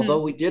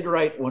 Although we did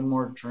write One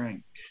More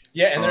Drink.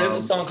 Yeah, and there is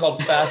a song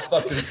called Fast,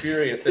 Fucked, and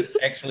Furious that's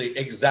actually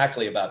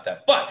exactly about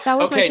that. But that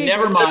was okay,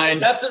 never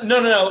mind.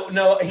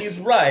 No. He's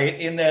right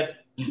in that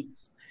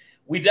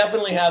we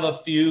definitely have a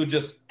few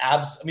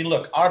I mean,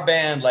 look, our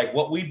band, like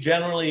what we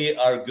generally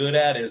are good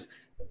at is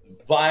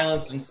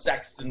violence and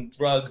sex and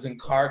drugs and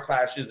car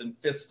crashes and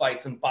fist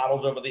fights and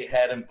bottles over the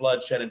head and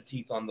bloodshed and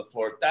teeth on the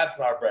floor. That's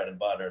our bread and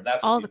butter.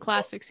 That's all the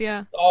classics.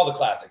 Yeah. All the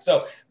classics.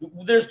 So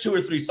there's 2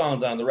 or 3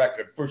 songs on the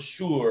record for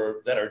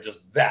sure that are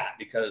just that,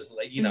 because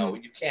like, you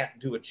can't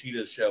do a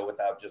Cheetahs show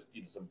without just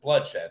some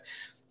bloodshed.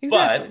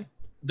 Exactly. But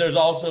there's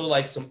also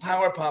like some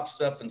power pop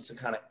stuff and some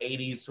kind of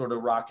 80s sort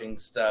of rocking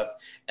stuff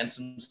and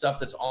some stuff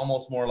that's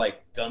almost more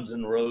like Guns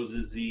N'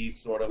 Roses-y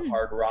sort of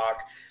hard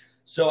rock.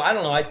 So I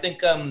don't know. I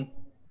think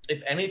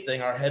if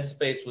anything, our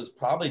headspace was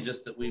probably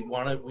just that we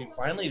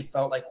finally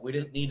felt like we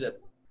didn't need to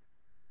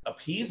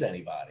appease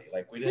anybody.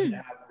 Like we didn't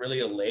have really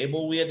a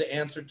label we had to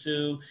answer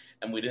to,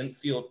 and we didn't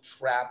feel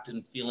trapped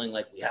in feeling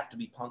like we have to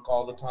be punk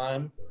all the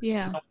time.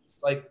 Yeah.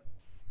 Like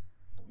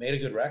made a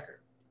good record.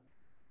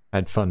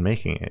 Had fun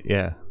making it,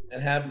 yeah.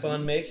 And had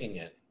fun making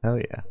it. Hell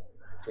yeah.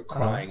 For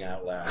crying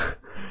out loud.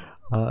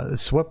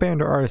 So what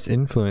band or artist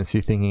influence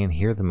you think you can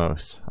hear the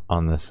most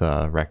on this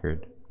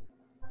record?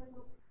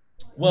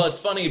 Well, it's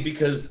funny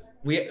because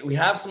we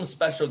have some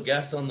special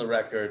guests on the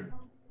record,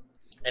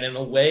 and in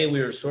a way we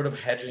were sort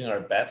of hedging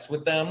our bets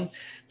with them,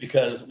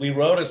 because we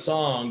wrote a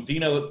song.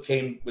 Dino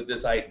came with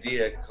this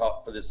idea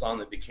for this song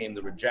that became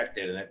The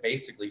Rejected, and it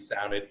basically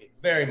sounded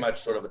very much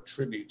sort of a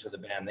tribute to the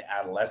band The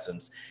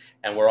Adolescents,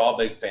 and we're all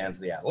big fans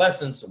of The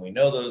Adolescents, and we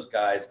know those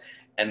guys,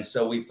 and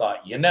so we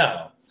thought,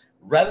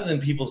 rather than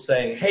people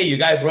saying, hey, you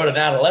guys wrote an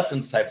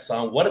Adolescents type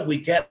song, what if we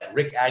get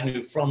Rick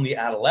Agnew from The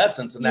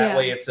Adolescents, and that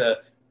way it's a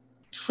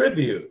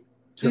tribute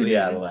to The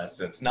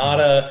Adolescents, not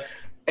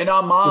an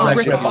homage,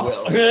 if you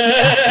will.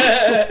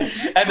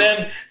 And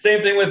then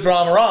same thing with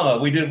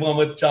Dramarama. We did one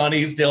with John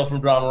Easdale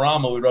from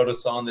Dramarama. We wrote a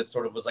song that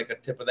sort of was like a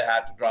tip of the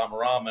hat to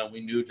Dramarama, and we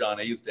knew John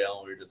Easdale,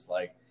 and we were just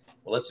like,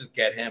 well, let's just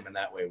get him, and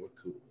that way we're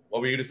cool. What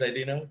were you going to say,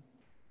 Dino?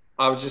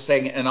 I was just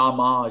saying an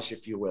homage,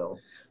 if you will.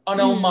 An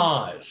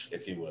homage,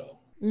 if you will.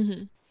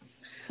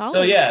 Mm-hmm.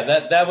 So yeah,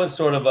 that was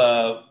sort of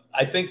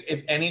I think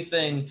if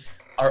anything,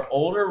 our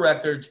older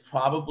records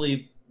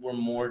probably were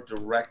more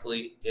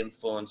directly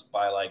influenced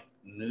by like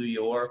New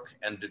York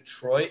and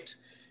Detroit.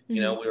 We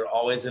were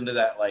always into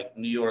that like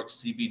New York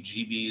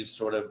CBGB's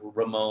sort of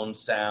Ramones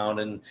sound,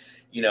 and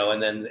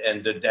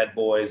and the Dead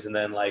Boys, and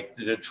then like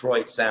the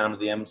Detroit sound of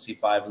the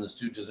MC5 and the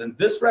Stooges. And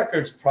this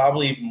record's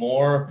probably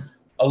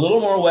a little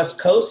more West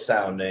Coast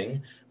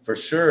sounding for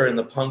sure. And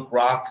the punk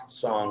rock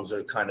songs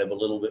are kind of a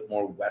little bit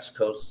more West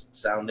Coast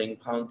sounding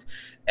punk.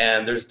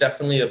 And there's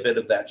definitely a bit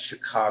of that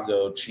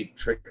Chicago Cheap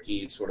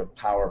Tricky sort of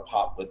power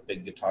pop with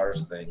big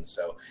guitars thing.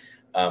 So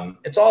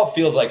it all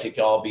feels like it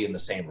could all be in the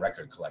same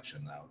record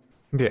collection now.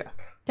 Yeah,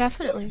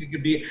 definitely. It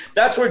could be.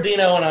 That's where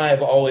Dino and I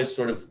have always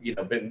sort of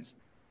been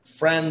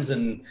friends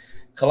and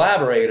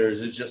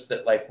collaborators is just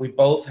that like we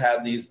both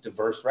had these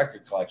diverse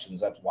record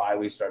collections. That's why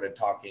we started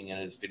talking in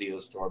his video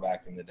store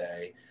back in the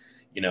day.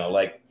 You know,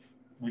 like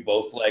we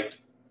both liked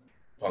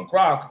punk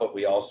rock, but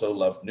we also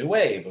loved new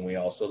wave, and we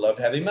also loved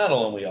heavy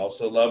metal, and we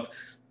also loved,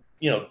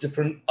 you know,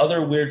 different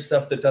other weird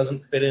stuff that doesn't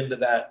fit into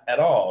that at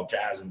all,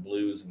 jazz and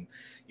blues and,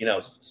 you know,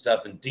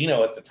 stuff. And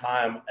Dino at the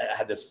time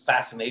had this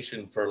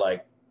fascination for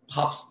like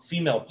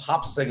female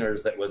pop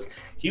singers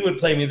he would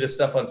play me this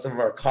stuff on some of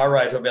our car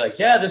rides. I'd be like,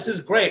 yeah, this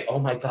is great. Oh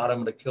my God, I'm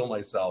going to kill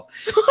myself.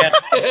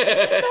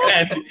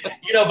 And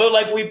you know, but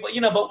like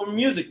but we're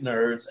music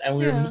nerds, and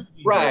we were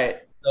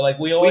right. So like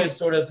we always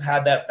sort of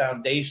had that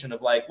foundation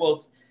of like,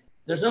 well,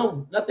 there's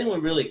nothing we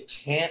really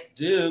can't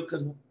do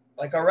because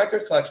like our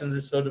record collections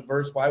are so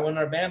diverse. Why wouldn't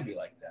our band be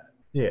like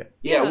that?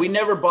 Yeah. We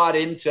never bought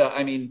into,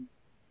 I mean,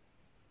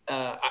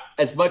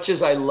 as much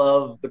as I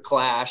love the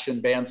Clash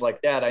and bands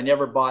like that, I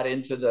never bought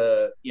into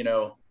the, you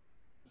know,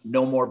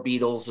 no more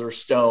Beatles or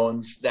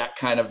Stones, that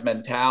kind of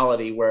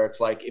mentality where it's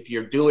like, if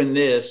you're doing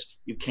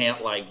this, you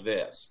can't like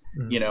this.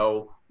 Mm-hmm. You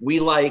know, we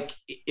like,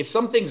 if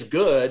something's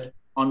good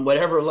on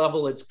whatever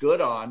level it's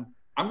good on,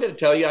 I'm going to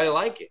tell you I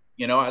like it.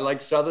 You know, I like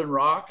Southern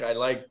rock. I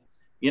like,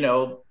 you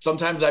know,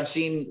 sometimes I've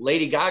seen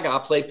Lady Gaga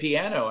play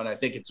piano and I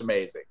think it's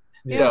amazing.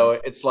 Yeah. So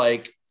it's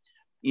like,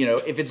 you know,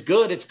 if it's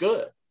good, it's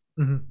good.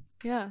 Mm-hmm.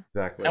 Yeah,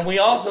 exactly. And we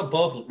also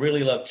both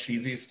really love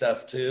cheesy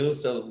stuff too.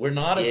 So we're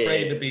not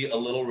afraid to be a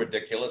little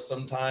ridiculous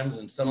sometimes.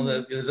 And some of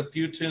there's a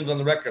few tunes on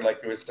the record, like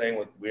you were saying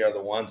with We Are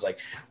the Ones, like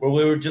where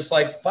we were just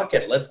like, fuck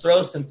it, let's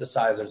throw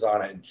synthesizers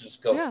on it and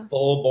just go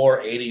full bore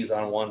 80s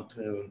on one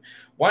tune.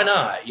 Why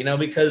not? You know,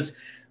 because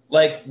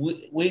like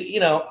we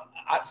you know,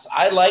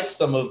 I like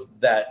some of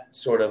that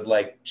sort of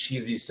like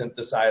cheesy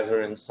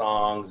synthesizer in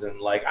songs, and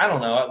like I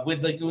don't know, we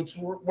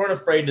weren't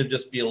afraid to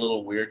just be a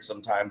little weird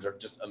sometimes or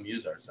just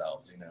amuse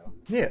ourselves, you know.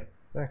 Yeah,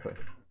 exactly.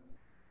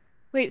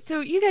 Wait, so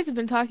you guys have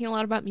been talking a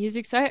lot about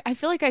music, so I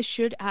feel like I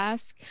should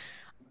ask,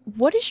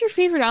 what is your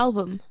favorite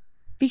album?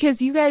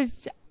 Because you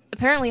guys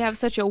apparently have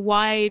such a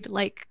wide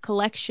like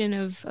collection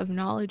of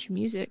knowledge of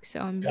music,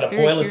 so I'm very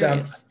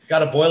curious.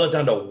 Gotta boil it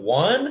down to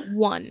one.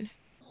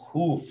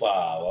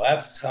 Well,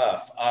 that's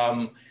tough.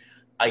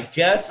 I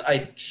guess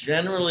my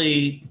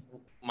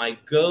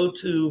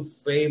go-to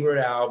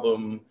favorite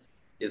album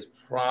is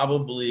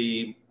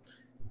probably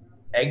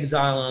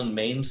Exile on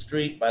Main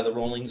Street by the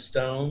Rolling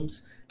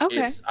Stones.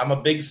 Okay. I'm a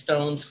big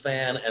Stones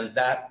fan, and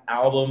that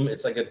album,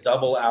 it's like a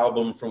double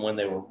album from when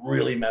they were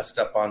really messed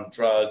up on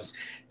drugs.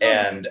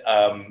 And,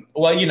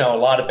 well, you know, a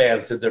lot of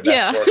bands did their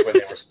best work when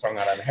they were strung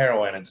out on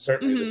heroin, and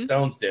certainly the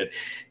Stones did.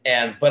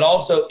 But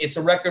also, it's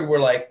a record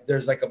where, like,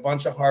 there's, like, a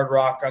bunch of hard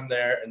rock on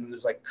there, and then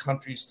there's, like,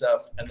 country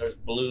stuff, and there's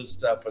blues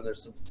stuff, and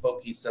there's some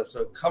folky stuff.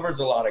 So it covers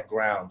a lot of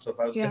ground. So if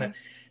I was going to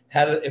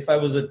if I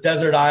was a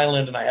desert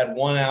island and I had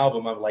one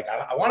album, I'm like,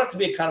 I want it to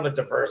be kind of a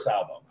diverse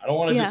album. I don't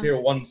want to just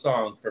hear one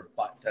song for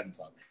 10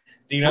 songs.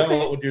 Do you know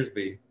what would yours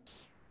be?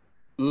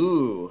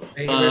 Ooh.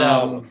 Favorite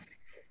album.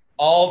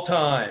 All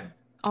time.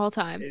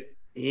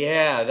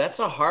 Yeah, that's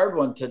a hard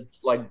one to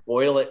like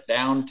boil it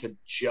down to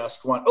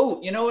just one. Oh,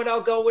 you know what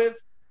I'll go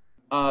with?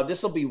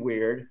 This will be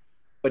weird,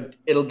 but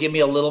it'll give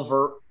me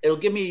it'll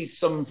give me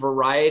some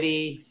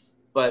variety,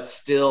 but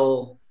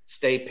still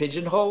stay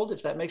pigeonholed,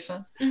 if that makes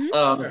sense.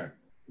 Mm-hmm. Sure.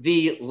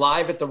 The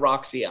Live at the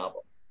Roxy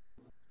album.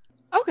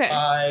 Okay.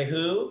 By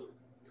who?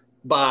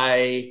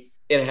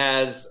 It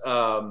has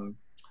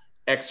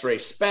X-Ray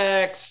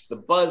Spex, the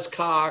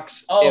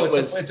Buzzcocks. Oh,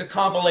 it's a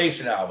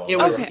compilation album. It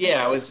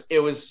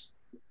was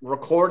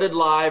recorded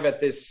live at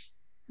this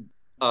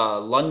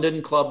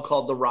London club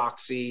called the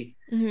Roxy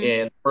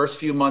in the first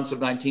few months of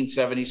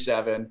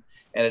 1977,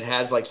 and it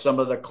has like some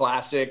of the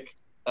classic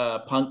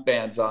punk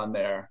bands on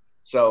there.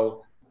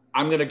 So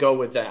I'm gonna go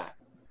with that.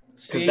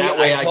 Because that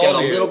way I get a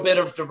little bit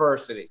of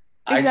diversity.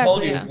 Exactly, I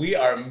told you, we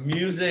are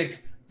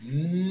music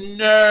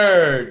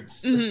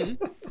nerds.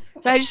 Mm-hmm.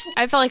 So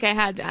I felt like I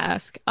had to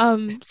ask.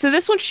 So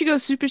this one should go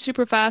super,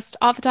 super fast.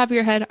 Off the top of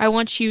your head, I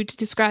want you to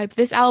describe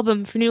this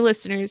album for new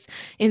listeners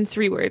in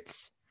 3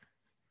 words.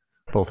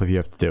 Both of you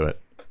have to do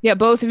it. Yeah,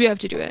 both of you have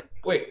to do it.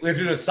 Wait, we have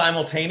to do it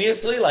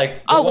simultaneously?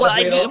 Like, I want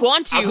to.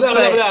 1, 2, 3,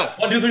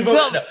 4.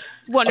 No.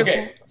 Wonderful.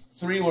 Okay.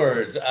 3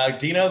 words.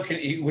 Dino,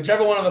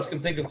 whichever one of us can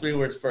think of 3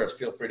 words first,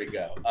 feel free to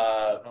go.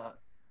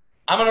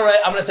 I'm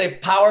gonna say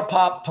power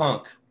pop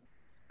punk.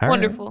 All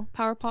Wonderful. right.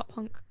 Power pop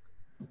punk.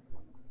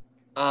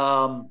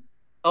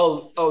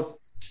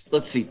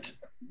 Let's see.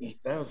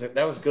 That was a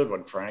good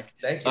one, Frank.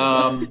 Thank you.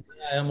 I'm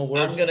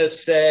gonna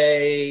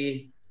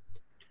say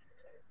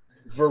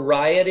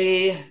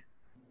variety.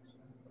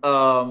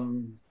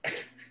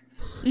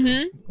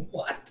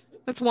 What?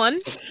 That's one.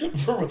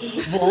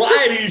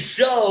 Variety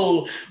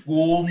show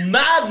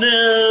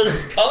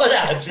madness coming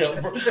at you.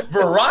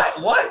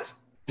 What?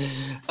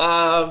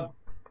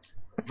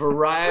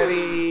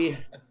 Variety.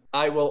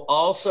 I will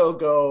also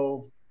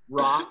go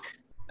rock.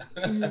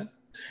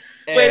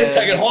 Wait a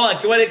second, hold on.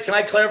 Can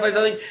I clarify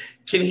something?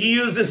 Can he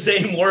use the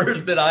same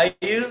words that I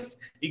used?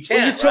 He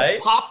can't, you took right?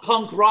 pop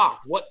punk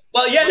rock. What?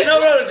 Well, yeah,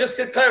 no. Just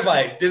to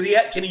clarify,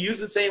 can he use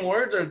the same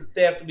words, or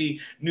they have to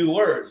be new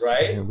words,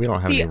 right? We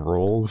don't have any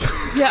rules.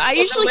 Yeah, I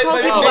usually Wait, call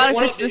wait, people wait, out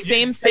why if it's don't the you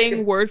same take thing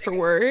this- word for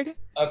word.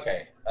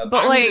 Okay. But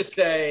I'm like, gonna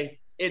say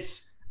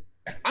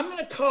I'm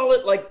gonna call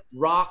it like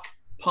rock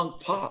punk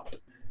pop.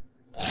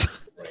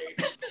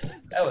 Great.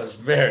 That was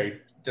very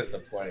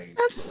disappointing.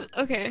 that's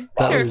okay.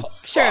 That Sure,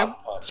 was- sure.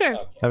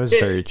 Okay. That was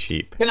very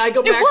cheap. Can I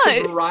go It back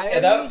to was.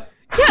 variety?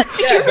 Yeah,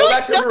 so you're go really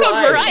back to stuck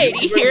on variety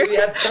We here. We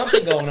had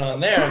something going on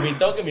there. I mean,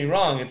 don't get me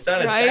wrong. It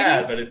sounded Variety?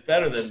 bad, but it's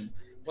better than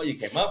what you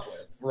came up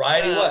with.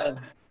 Variety what?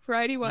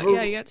 Variety, what? Ver-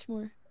 Yeah, you got two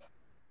more.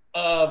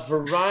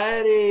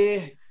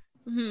 Variety.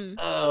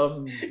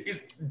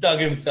 He's dug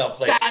himself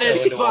like so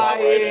into a hole right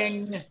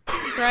Satisfying.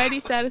 Variety,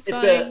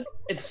 satisfying.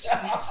 It's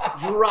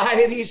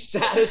variety,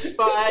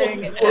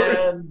 satisfying,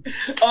 and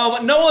now.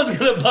 No one's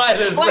gonna buy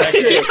this Like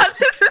record. Yeah,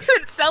 this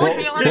isn't selling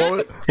me on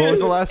it. What was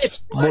the last?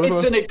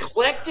 it's an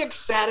eclectic,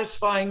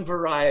 satisfying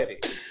variety.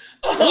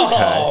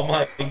 Oh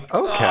my god!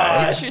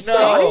 Okay. Interesting.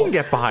 I No. can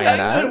get behind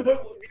that. You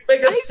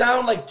make us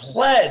sound like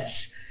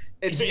Pledge.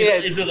 It's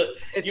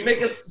You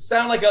make us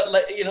sound like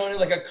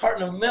like a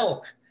carton of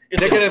milk.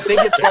 they're gonna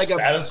think it's like a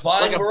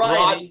satisfying like a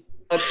variety.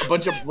 a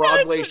bunch of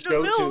Broadway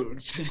show milk.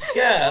 tunes.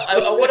 Yeah,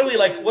 what are we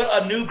like?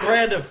 What a new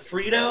brand of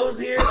Fritos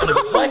here? An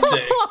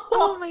eclectic.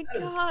 Oh my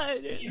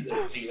god.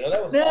 Jesus, Tina,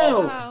 that was No,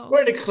 awful. Wow.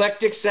 we're an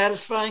eclectic,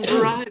 satisfying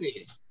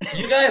variety.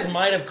 You guys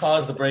might have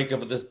caused the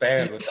breakup of this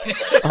band with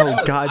that. Oh, I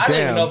don't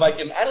goddamn. even know if I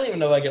can. I don't even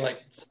know if I can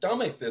like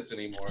stomach this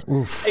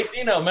anymore. Oof. Hey,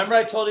 Dino, remember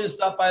I told you to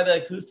stop by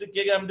the acoustic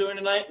gig I'm doing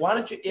tonight? Why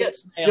don't you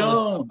Yes, ixnay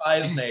don't. on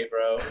this Isnay,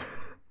 bro?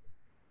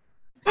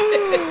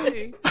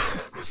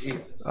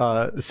 Jesus.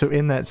 So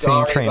in that same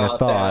Sorry train of about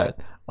thought,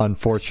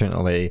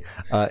 unfortunately,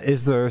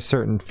 is there a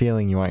certain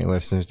feeling you want your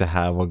listeners to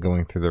have while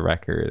going through the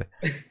record?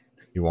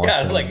 You want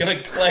Yeah, them- like an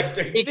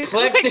eclectic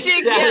Eclectic,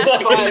 yeah.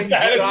 satisfying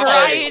Satisfying.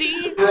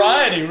 variety.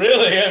 Variety.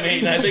 really. I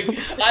mean,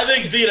 I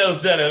think Dino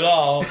said it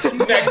all.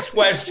 Next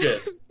question.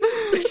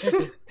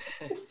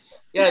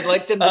 Yeah, I'd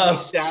like them to be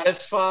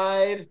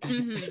satisfied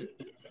Mhm.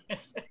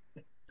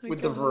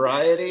 with the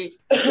variety.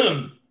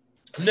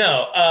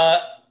 No,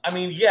 I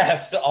mean,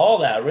 yes, all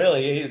that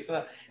really. It's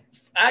not.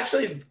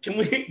 Actually, can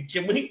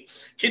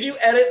you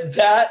edit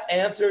that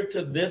answer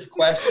to this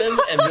question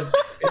and just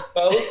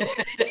post?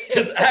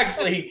 Because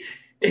actually,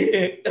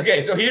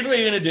 okay. So here's what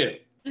you're gonna do.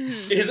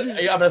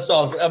 I'm gonna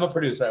solve. I'm a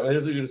producer.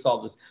 Here's what you're gonna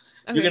solve this.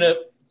 Okay. You're gonna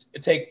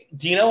take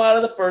Dino out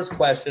of the first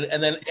question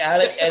and then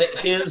edit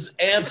his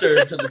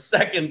answer to the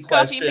second Just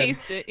copy question. and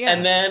paste it. Yeah.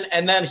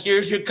 And then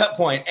here's your cut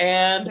point.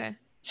 And Okay.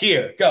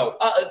 here, go.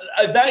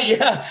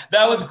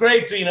 That was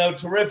great, Dino.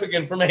 Terrific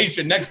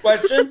information. Next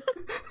question.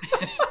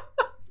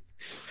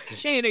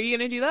 Shane, are you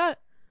gonna do that?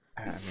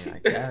 I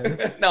mean, I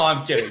guess. No,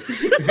 I'm kidding.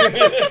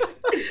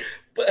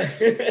 But,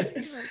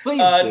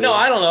 Please do. no,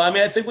 I don't know. I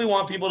mean, I think we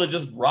want people to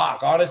just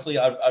rock. Honestly,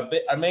 our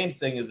main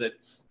thing is that,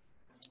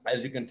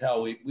 as you can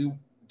tell, we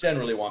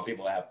generally want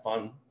people to have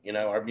fun. You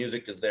know, our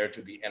music is there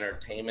to be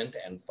entertainment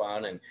and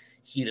fun and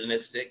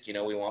hedonistic. You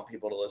know, we want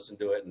people to listen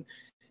to it. And,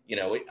 you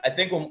know, I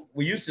think when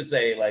we used to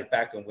say, like,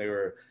 back when we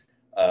were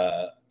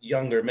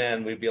younger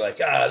men, we'd be like,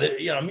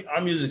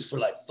 our music's for,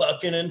 like,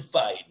 fucking and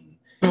fighting.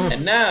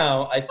 And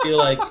now I feel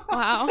like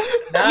Wow.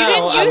 now You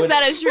didn't I use would-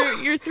 that as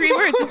your three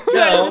words. It's two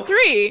out of the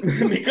three.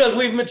 because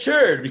we've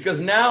matured. Because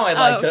now I'd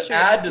like to Sure,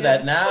 add to yeah.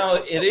 that. Now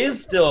it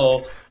is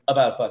still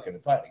about fucking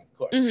and fighting, of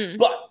course, Mhm.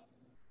 but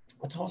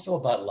it's also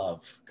about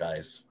love,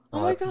 guys.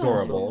 Oh my that's God. It's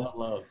also adorable. about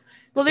love.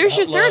 Well, It's there's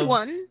your about third love.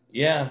 one.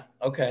 Yeah.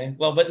 Okay.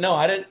 Well, but no,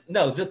 I didn't.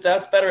 No,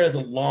 that's better as a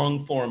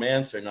long form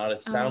answer, not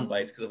as sound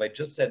bites. Because if I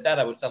just said that,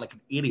 I would sound like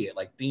an idiot,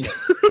 like Dina.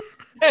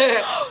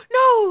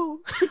 No.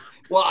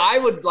 Well, I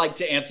would like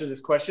to answer this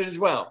question as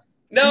well.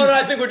 No,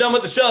 I think we're done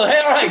with the show. Hey,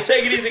 all right,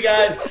 take it easy,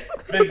 guys.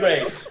 It's been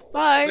great.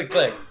 Bye.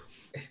 Click.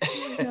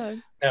 God.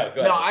 No, go ahead.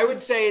 No, I would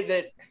say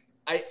that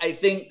I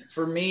think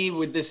for me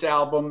with this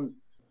album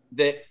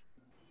that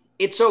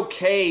it's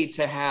okay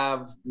to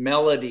have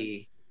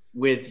melody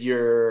with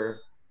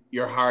your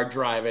hard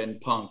driving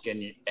punk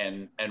and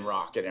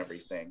rock and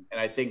everything.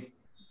 And I think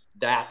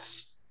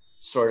that's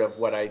sort of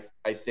what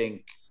I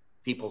think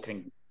people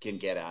can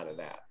get out of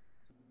that.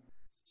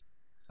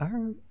 All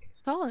right.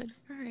 Solid.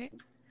 All right.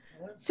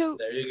 So,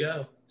 There you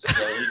go.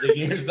 Slowly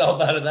digging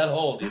yourself out of that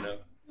hole, you know.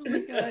 oh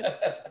my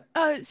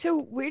God. So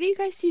where do you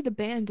guys see the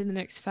band in the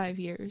next 5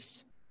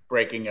 years?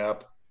 Breaking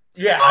up.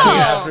 Yeah, Oh.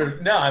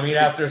 I mean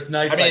after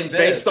nights I mean, like this,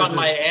 based this on is-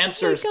 my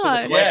answers to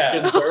God. the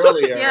questions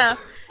earlier, Yeah.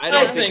 I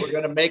don't I think think- we're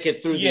going to make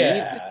it through the evening.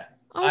 yeah,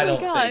 Oh I my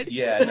don't God. think.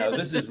 Yeah, no,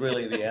 this is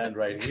really the end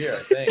right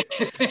here. I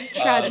think.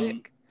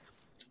 Tragic.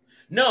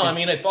 No, I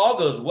mean if all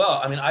goes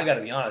well, I mean I got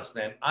to be honest,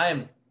 man. I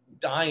am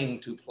dying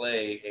to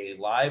play a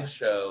live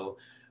show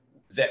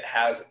that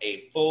has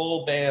a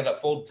full band, a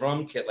full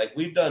drum kit. Like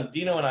we've done,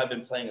 Dino and I have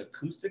been playing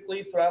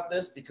acoustically throughout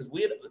this because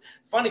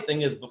funny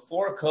thing is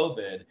before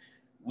COVID,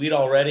 we'd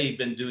already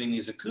been doing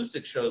these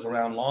acoustic shows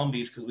around Long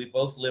Beach because we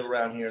both live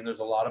around here, and there's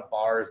a lot of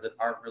bars that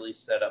aren't really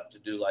set up to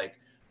do like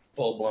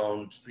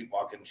full-blown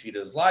Streetwalkin'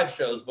 Cheetahs live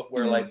shows, but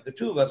where like the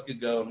two of us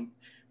could go and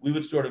we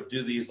would sort of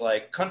do these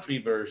like country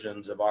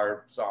versions of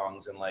our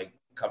songs and like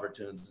cover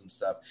tunes and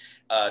stuff,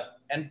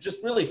 and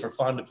just really for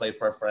fun to play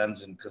for our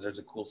friends, and because there's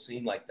a cool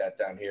scene like that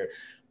down here.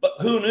 But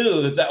who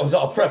knew that that was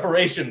all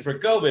preparation for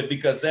COVID,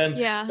 because then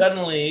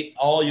suddenly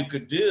all you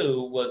could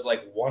do was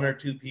like one or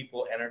two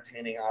people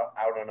entertaining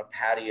out on a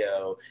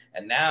patio.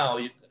 And now,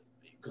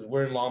 because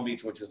we're in Long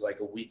Beach, which is like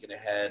a week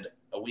ahead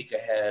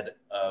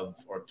of,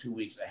 or 2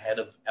 weeks ahead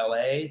of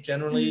LA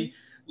generally.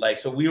 Like,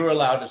 so we were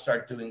allowed to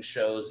start doing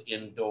shows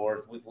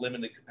indoors with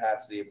limited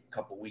capacity a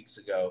couple weeks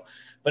ago.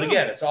 But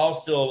again, it's all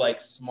still like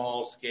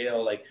small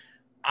scale. Like,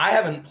 I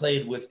haven't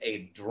played with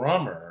a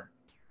drummer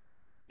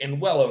in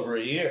well over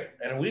a year.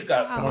 And we've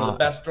got one of the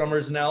best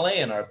drummers in LA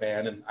in our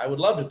band, and I would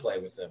love to play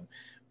with him,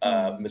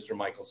 Mr.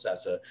 Michael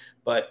Sessa.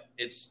 But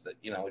it's,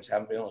 we just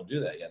haven't been able to do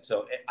that yet.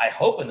 So I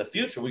hope in the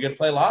future we can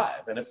play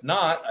live. And if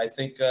not, I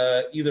think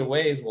either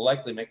ways we'll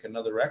likely make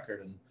another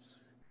record and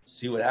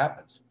see what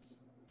happens.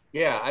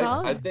 Yeah,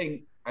 I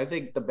think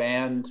the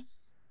band,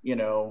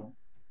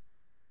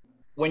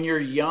 when you're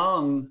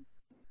young,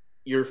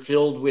 you're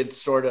filled with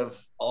sort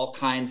of all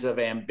kinds of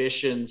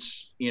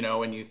ambitions,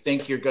 and you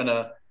think you're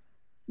gonna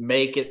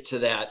make it to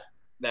that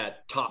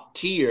top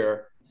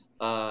tier.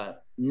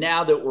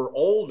 Now that we're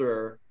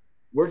older,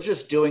 we're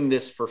just doing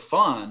this for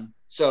fun.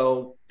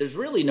 So there's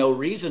really no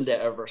reason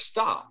to ever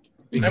stop.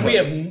 And we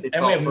have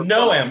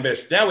no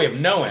ambition. Now we have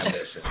no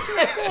ambition.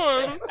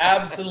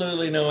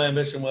 Absolutely no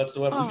ambition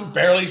whatsoever. We can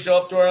barely show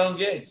up to our own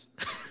gigs.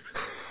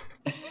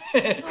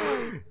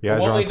 You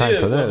guys are on time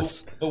for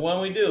this. But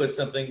when we do, it's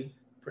something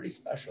pretty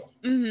special.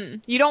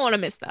 You don't want to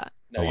miss that.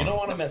 No, you don't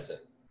want to miss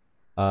it.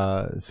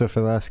 So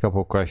for the last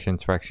couple of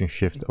questions, we're actually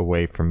shift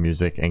away from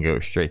music and go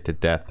straight to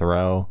Death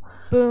Row.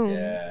 Boom.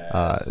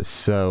 Yes.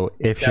 So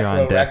if Death you're on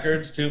Row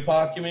Records,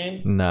 Tupac, you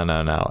mean?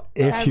 No.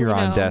 If you're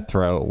on Death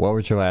Row, what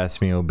would your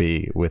last meal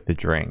be with a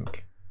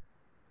drink?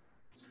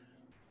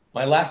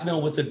 My last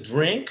meal with a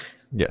drink?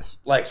 Yes.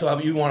 Like, so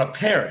you want a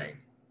pairing?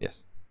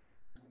 Yes.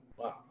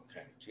 Wow.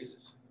 Okay.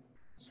 Jesus.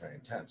 It's very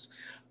intense.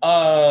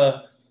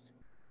 For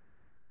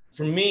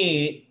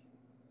me,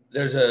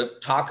 there's a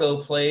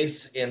taco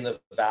place in the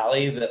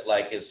valley that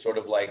like is sort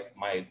of like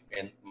my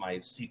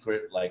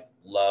secret like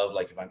love.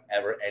 Like if I'm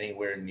ever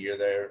anywhere near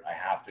there, I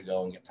have to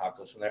go and get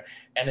tacos from there.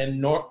 And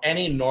in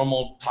any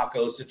normal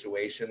taco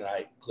situation,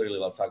 I clearly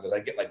love tacos. I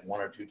get like 1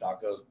 or 2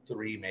 tacos,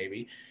 3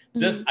 maybe.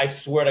 This, I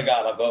swear to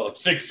God, I'll go like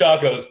 6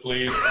 tacos,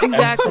 please.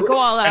 Exactly, go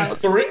all out. And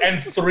 3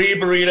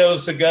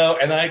 burritos to go,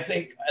 and I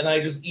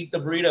just eat the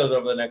burritos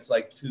over the next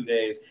like 2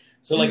 days.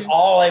 So like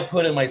all I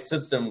put in my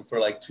system for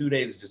like 2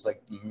 days is just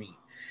like meat.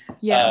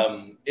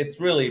 Yeah.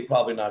 It's really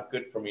probably not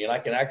good for me, and I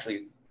can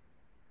actually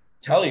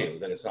tell you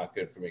that it's not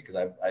good for me because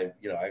I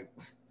you know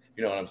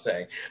what I'm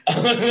saying.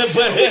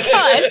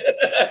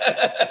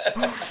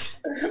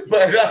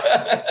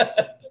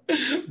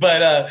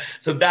 but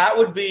so that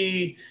would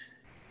be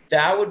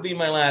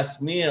my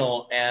last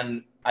meal,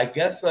 and I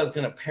guess if I was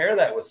going to pair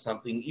that with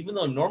something, even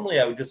though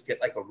normally I would just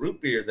get like a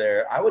root beer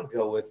there, I would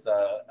go with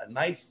a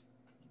nice,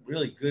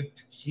 really good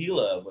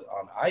tequila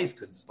on ice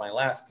because it's my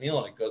last meal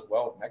and it goes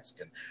well with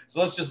Mexican.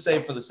 So let's just say,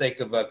 for the sake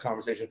of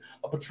conversation,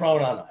 a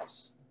Patron on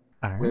ice.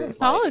 All right. With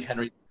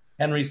like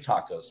Henry's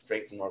Tacos,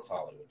 straight from North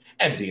Hollywood.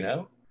 And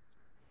Dino?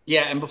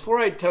 Yeah, and before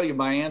I tell you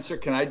my answer,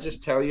 can I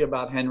just tell you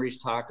about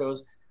Henry's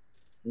Tacos?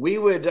 We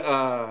would,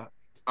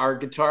 our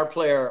guitar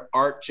player,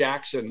 Art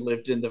Jackson,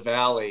 lived in the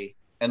Valley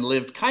and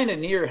lived kind of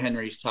near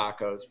Henry's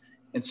Tacos.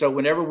 And so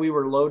whenever we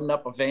were loading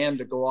up a van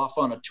to go off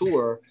on a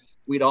tour,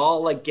 we'd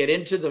all like get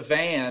into the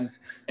van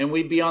and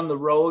we'd be on the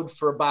road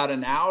for about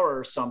an hour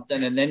or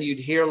something. And then you'd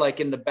hear like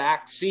in the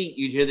back seat,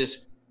 you'd hear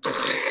this.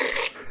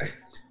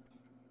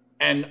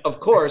 And of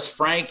course,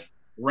 Frank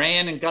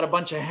ran and got a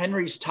bunch of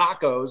Henry's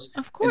Tacos.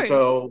 Of course. And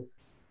so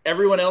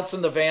everyone else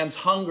in the van's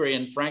hungry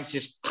and Frank's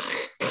just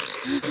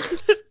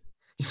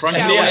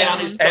crunching away on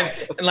his and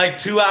like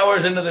 2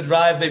 hours into the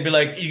drive, they'd be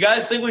like, "You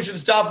guys think we should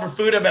stop for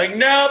food?" I'd be like,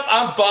 "Nope,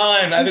 I'm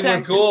fine. I think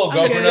we're cool.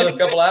 Go for another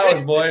couple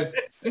hours, boys.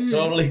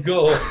 Totally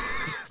cool."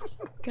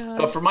 God.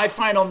 But for my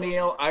final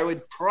meal, I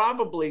would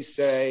probably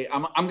say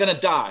I'm gonna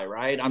die,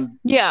 right? I'm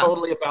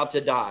totally about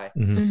to die.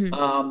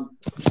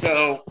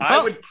 So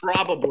I would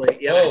probably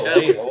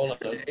wait, hold on.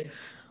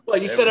 Well,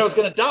 you said I was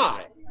gonna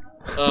die.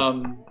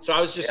 So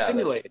I was just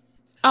simulating.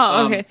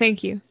 Oh, okay,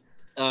 thank you.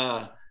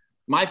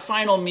 My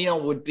final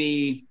meal would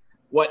be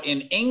what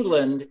in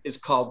England is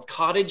called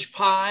cottage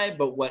pie,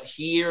 but what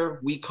here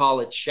we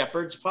call it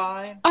shepherd's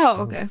pie.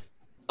 Oh, okay.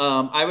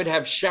 I would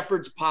have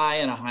shepherd's pie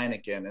and a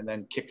Heineken and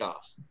then kick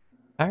off.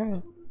 All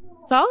right.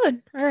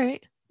 Solid. All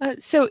right.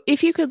 So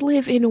if you could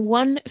live in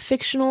one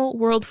fictional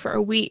world for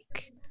a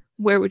week,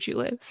 where would you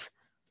live?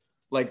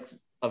 Like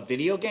a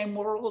video game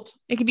world?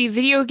 It could be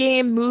video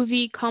game,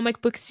 movie,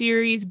 comic book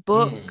series,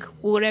 book,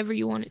 whatever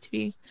you want it to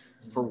be.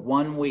 For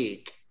 1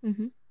 week.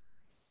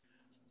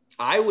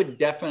 I would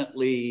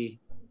definitely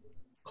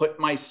put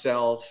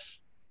myself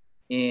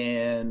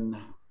in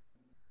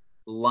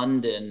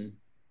London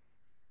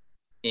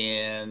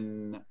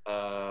in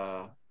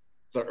the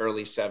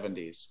early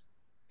 70s.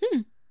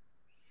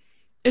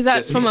 Is that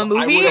Just from a because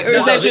I movie, would've or is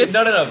loved that it. just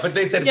No. But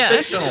they said Yeah.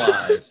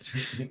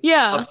 fictionalized.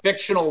 Yeah, A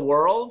fictional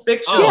world?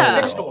 Fictional. Oh, Yeah.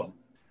 fictional.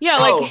 yeah,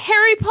 like Oh.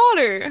 Harry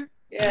Potter,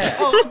 Yeah.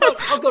 Oh,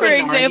 I'll go for to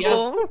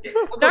example. Narnia.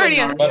 I'll go to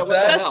Narnia. What's What the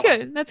that? That's hell?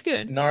 good. That's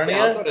good. Narnia.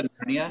 Yeah, I'll go to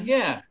Narnia.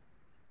 Yeah.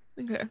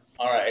 Okay.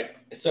 All right.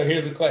 So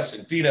here's the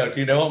question, Dino. Do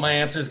you know what my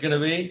answer is going to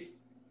be?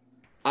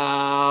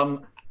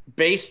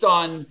 Based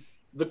on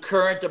the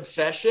current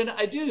obsession,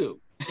 I do.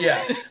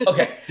 Yeah.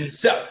 Okay.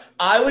 So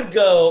I would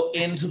go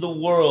into the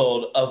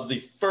world of the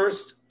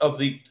first of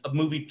the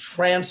movie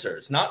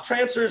Trancers, not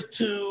Trancers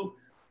 2,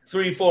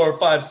 3, 4,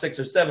 5, 6,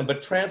 or 7,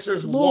 but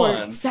Trancers Lord,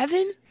 1.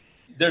 7?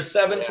 There's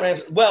 7 Yeah.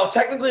 Trancers. Well,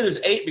 technically there's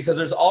 8 because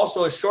there's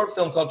also a short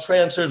film called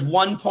Trancers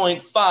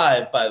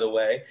 1.5, by the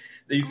way.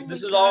 Oh my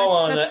This is God, all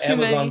on that's too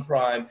Amazon many.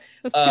 Prime.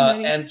 That's too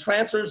many. And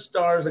Trancers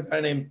stars a guy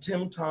named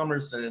Tim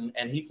Thomerson,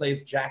 and he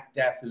plays Jack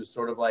Death, who's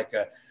sort of like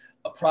a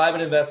private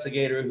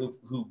investigator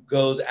who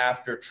goes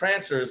after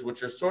Trancers,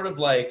 which are sort of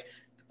like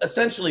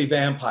essentially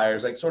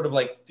vampires, like sort of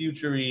like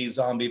future-y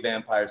zombie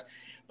vampires.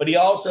 But he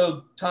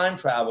also time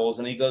travels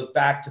and he goes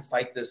back to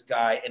fight this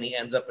guy, and he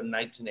ends up in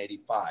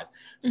 1985.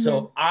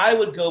 So I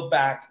would go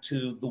back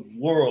to the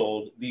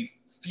world, the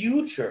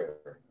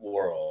future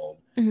world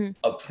Mhm.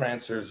 of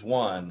Trancers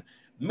 1,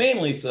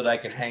 mainly so that I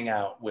can hang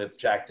out with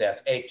Jack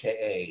Death,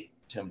 aka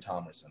Tim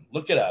Thomerson.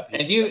 Look it up.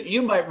 And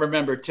you might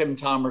remember Tim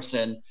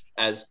Thomerson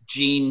as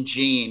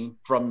Gene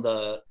from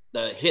the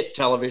hit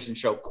television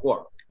show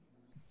Quark.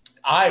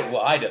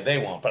 I do. They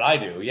won't, but I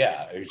do.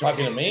 Yeah. Are you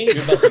talking to me?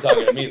 You must be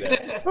talking to me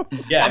then.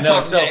 Yeah. I'm no.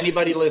 talking So to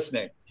anybody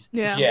listening.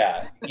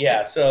 Yeah.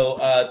 yeah. So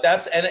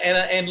that's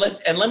and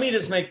let me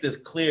just make this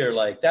clear.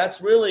 Like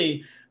that's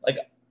really like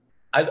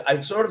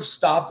I've sort of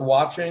stopped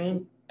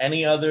watching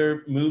any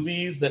other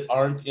movies that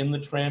aren't in the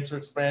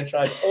Trancers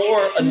franchise,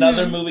 or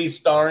another movie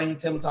starring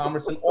Tim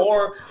Thomerson,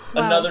 or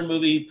Wow. another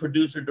movie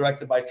produced or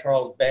directed by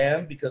Charles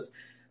Band, because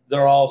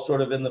they're all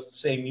sort of in the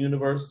same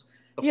universe.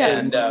 Yeah.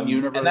 And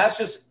Universe. and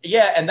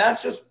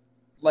that's just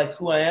like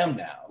who I am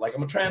now. Like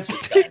I'm a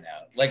Trancers guy now.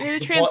 Like You're a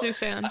to the point- Trancers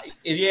fan.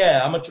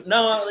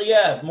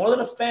 more than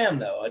a fan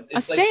though. A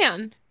It's like,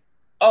 stan.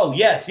 oh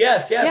yes. Yeah.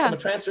 I'm a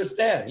Trancers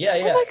stan. Yeah.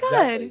 Oh my God.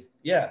 Exactly.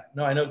 Yeah,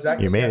 no, I know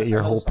exactly. You made it your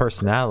I know whole something.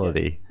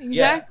 personality.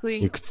 Exactly.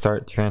 You could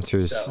start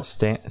Trancers So,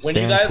 Stan When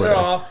you guys Twitter. are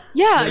off,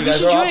 Yeah, when you you guys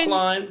should are join.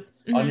 offline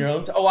on Mhm. your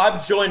own.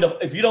 I've joined.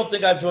 If you don't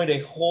think I've joined a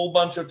whole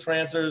bunch of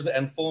Trancers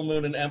and Full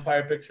Moon and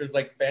Empire Pictures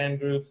like fan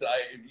groups,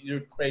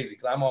 you're crazy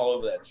because I'm all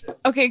over that shit.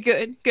 Okay,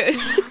 good.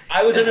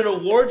 I was at an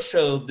award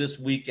show this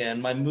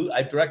weekend.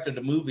 I directed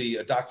a movie,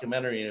 a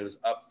documentary, and it was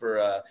up for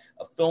a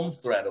Film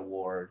Thread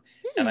award.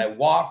 And I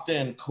walked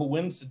in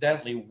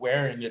coincidentally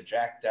wearing a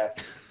Jack Death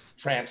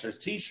Trancers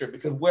t-shirt,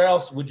 because where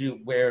else would you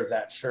wear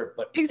that shirt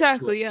but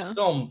Exactly, to a yeah.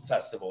 film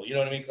festival? You know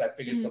what I mean? Because I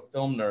figured some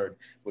film nerd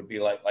would be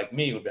like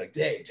me, would be like,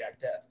 hey, Jack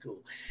Death, cool.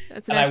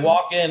 That's a And nice I one.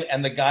 walk in,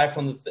 and the guy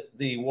from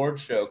the award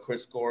show,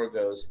 Chris Gore,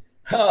 goes,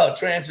 oh,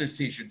 Trancers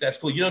t-shirt, that's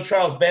cool. You know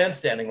Charles Band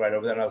standing right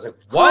over there. And I was like,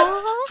 what?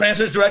 Aw.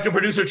 Trancers director,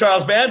 producer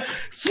Charles Band?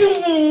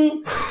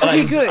 And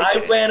Okay, good.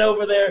 I ran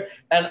over there,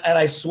 and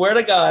I swear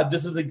to God,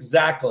 this is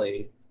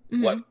exactly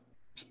Mhm.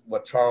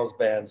 what Charles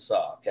Band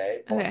saw.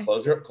 Okay, Hold on,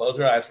 Okay. close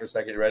your eyes for a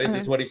second. You ready? Okay.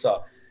 This is what he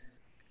saw.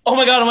 Oh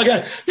my God,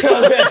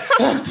 Charles Band.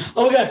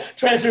 Oh my God,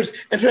 Trancers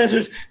and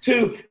Trancers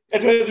 2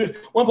 and Trancers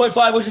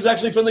 1.5, which is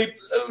actually from the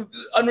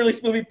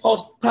unreleased movie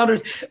Pulse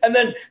Pounders, and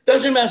then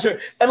Dungeon Master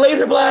and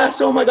Laser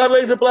Blast. Oh my God,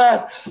 Laser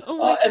Blast. Oh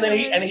my And then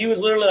God. he was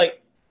literally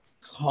like,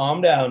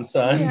 calm down,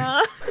 son.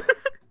 Yeah.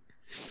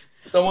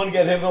 Someone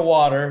get him a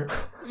water.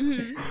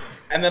 Mhm.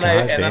 And then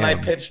God I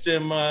damn. pitched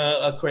him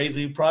a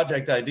crazy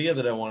project idea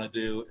that I want to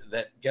do.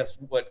 That, guess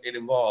what it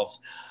involves?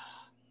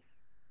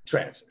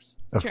 Trancers.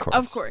 Of Sure, course.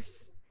 Of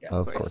course. Yeah.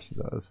 Of course it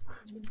does.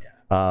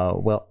 Yeah.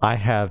 Well, I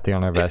have the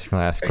honor of asking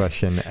the last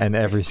question, and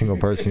every single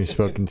person you've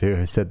spoken to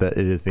has said that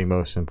it is the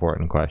most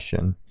important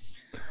question.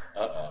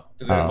 Uh-oh.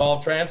 Does it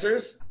involve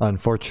Trancers?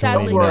 Unfortunately,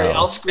 Sadly, Don't worry, no.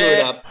 I'll screw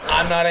it up.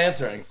 I'm not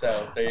answering.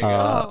 So there you go.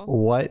 Oh.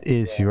 What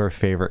is your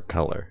favorite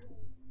color?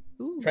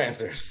 Ooh.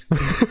 Trancers.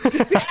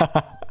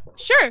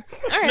 Sure.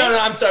 All right. No,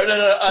 I'm sorry.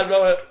 No. I'm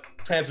going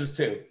Trancers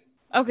 2.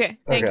 Okay.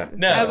 Thank Okay. you.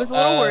 No, I was a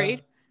little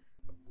worried.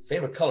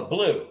 Favorite color?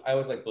 Blue. I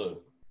always like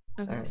blue.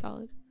 Okay, Alright.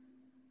 solid.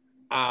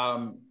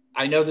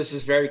 I know this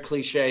is very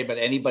cliche, but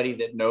anybody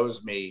that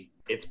knows me,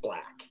 it's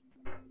black.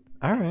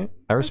 All right,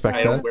 I respect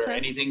I don't that. wear fine.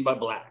 anything but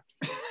black.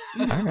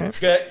 All right.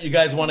 You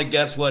guys want to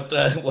guess what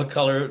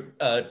color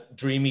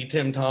dreamy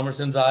Tim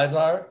Thomerson's eyes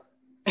are?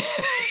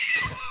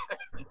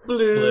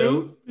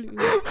 Blue.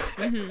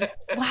 Mhm.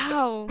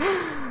 Wow.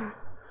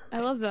 I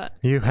love that.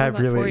 You I have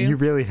love that for really, you. you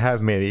really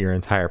have made it your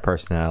entire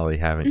personality,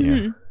 haven't you?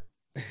 Mhm.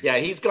 Yeah,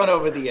 he's gone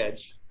over the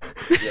edge.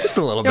 Yeah. Just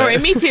a little Don't worry.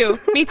 bit. Me too.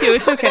 Me too.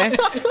 It's okay.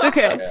 It's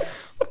okay.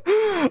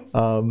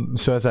 Yeah.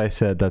 So as I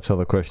said, that's all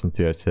the questions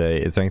we have today.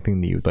 Is there anything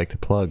that you'd like to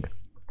plug?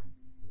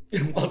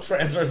 Well,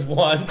 Trancers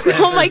 1.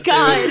 Oh my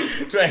Trancers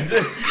 2, God.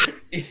 Trancers.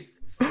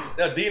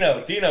 No,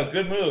 Dino,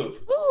 good move.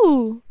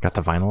 Ooh. Got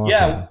the vinyl.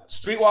 Yeah,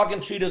 Street Walking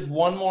Cheetahs,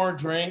 one more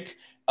drink.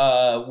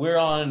 We're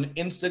on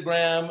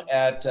Instagram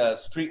at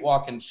Street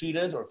Walking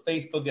Cheetahs, or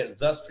Facebook at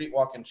The Street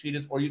Walking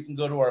Cheetahs, or you can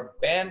go to our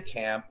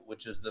Bandcamp,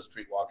 which is The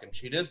Street Walking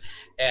Cheetahs,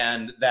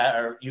 and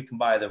you can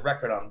buy the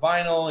record on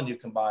vinyl, and you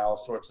can buy all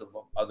sorts of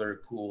other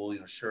cool,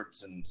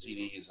 shirts and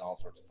CDs and all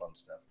sorts of fun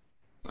stuff.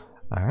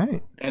 All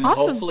right. And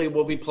Awesome. hopefully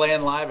we'll be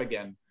playing live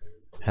again.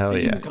 Hell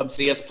You yeah. can come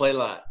see us play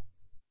live.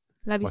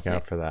 That'd be Look sick.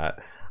 out for that.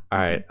 All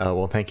right.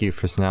 Well, thank you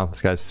for now.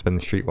 This guy's been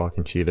the Street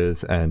Walking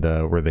Cheetahs, and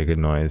we're the Good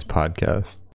Noise podcast.